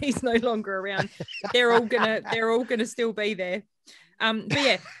 years when he's no longer around, they're all gonna still be there. But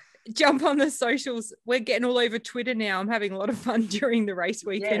yeah, jump on the socials. We're getting all over Twitter now. I'm having a lot of fun during the race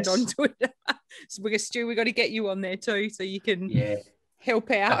weekend on Twitter. So Stu, we got to get you on there too, so you can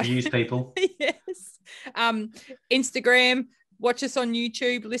help out. Abuse people. Yes. Instagram. Watch us on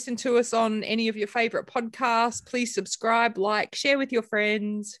YouTube. Listen to us on any of your favorite podcasts. Please subscribe, like, share with your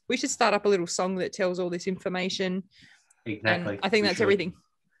friends. We should start up a little song that tells all this information. Exactly. And I think that's everything.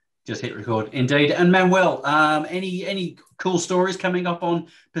 Just hit record. Indeed. And Manuel, any cool stories coming up on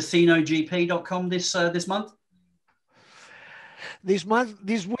PecinoGP.com this month? This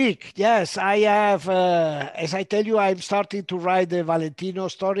week, yes, I have, as I tell you, I'm starting to write the Valentino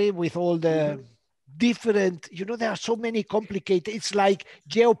story with all the different, there are so many complicated, it's like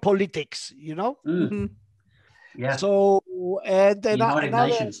geopolitics, Mm-hmm. Yeah. So, and then United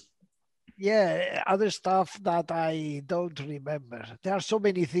Nations. Yeah, other stuff that I don't remember. There are so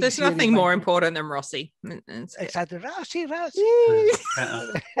many things. There's nothing more important than Rossi. Exactly. Rossi. Indeed.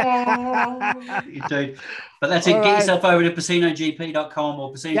 But that's it. Get yourself over to PecinoGP.com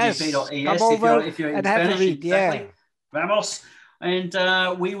or PecinoGP.es if you're in Spanish. Exactly. Vamos. And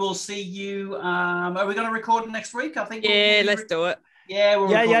we will see you. Are we going to record next week? I think. Yeah, let's do it. Yeah.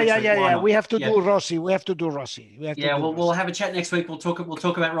 We have to do Rossi. We'll have a chat next week. We'll talk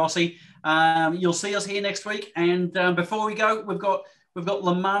about Rossi. You'll see us here next week. And before we go, we've got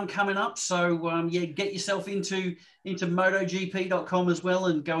Le Mans coming up. So get yourself into MotoGP.com as well,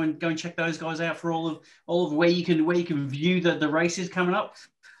 and go and check those guys out for all of where you can view the races coming up.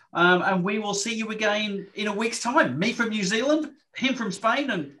 And we will see you again in a week's time. Me from New Zealand, him from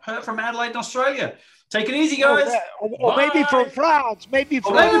Spain, and her from Adelaide and Australia. Take it easy, guys. Or maybe from France. Maybe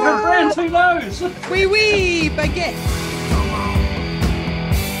from France. Who knows? Oui, baguette.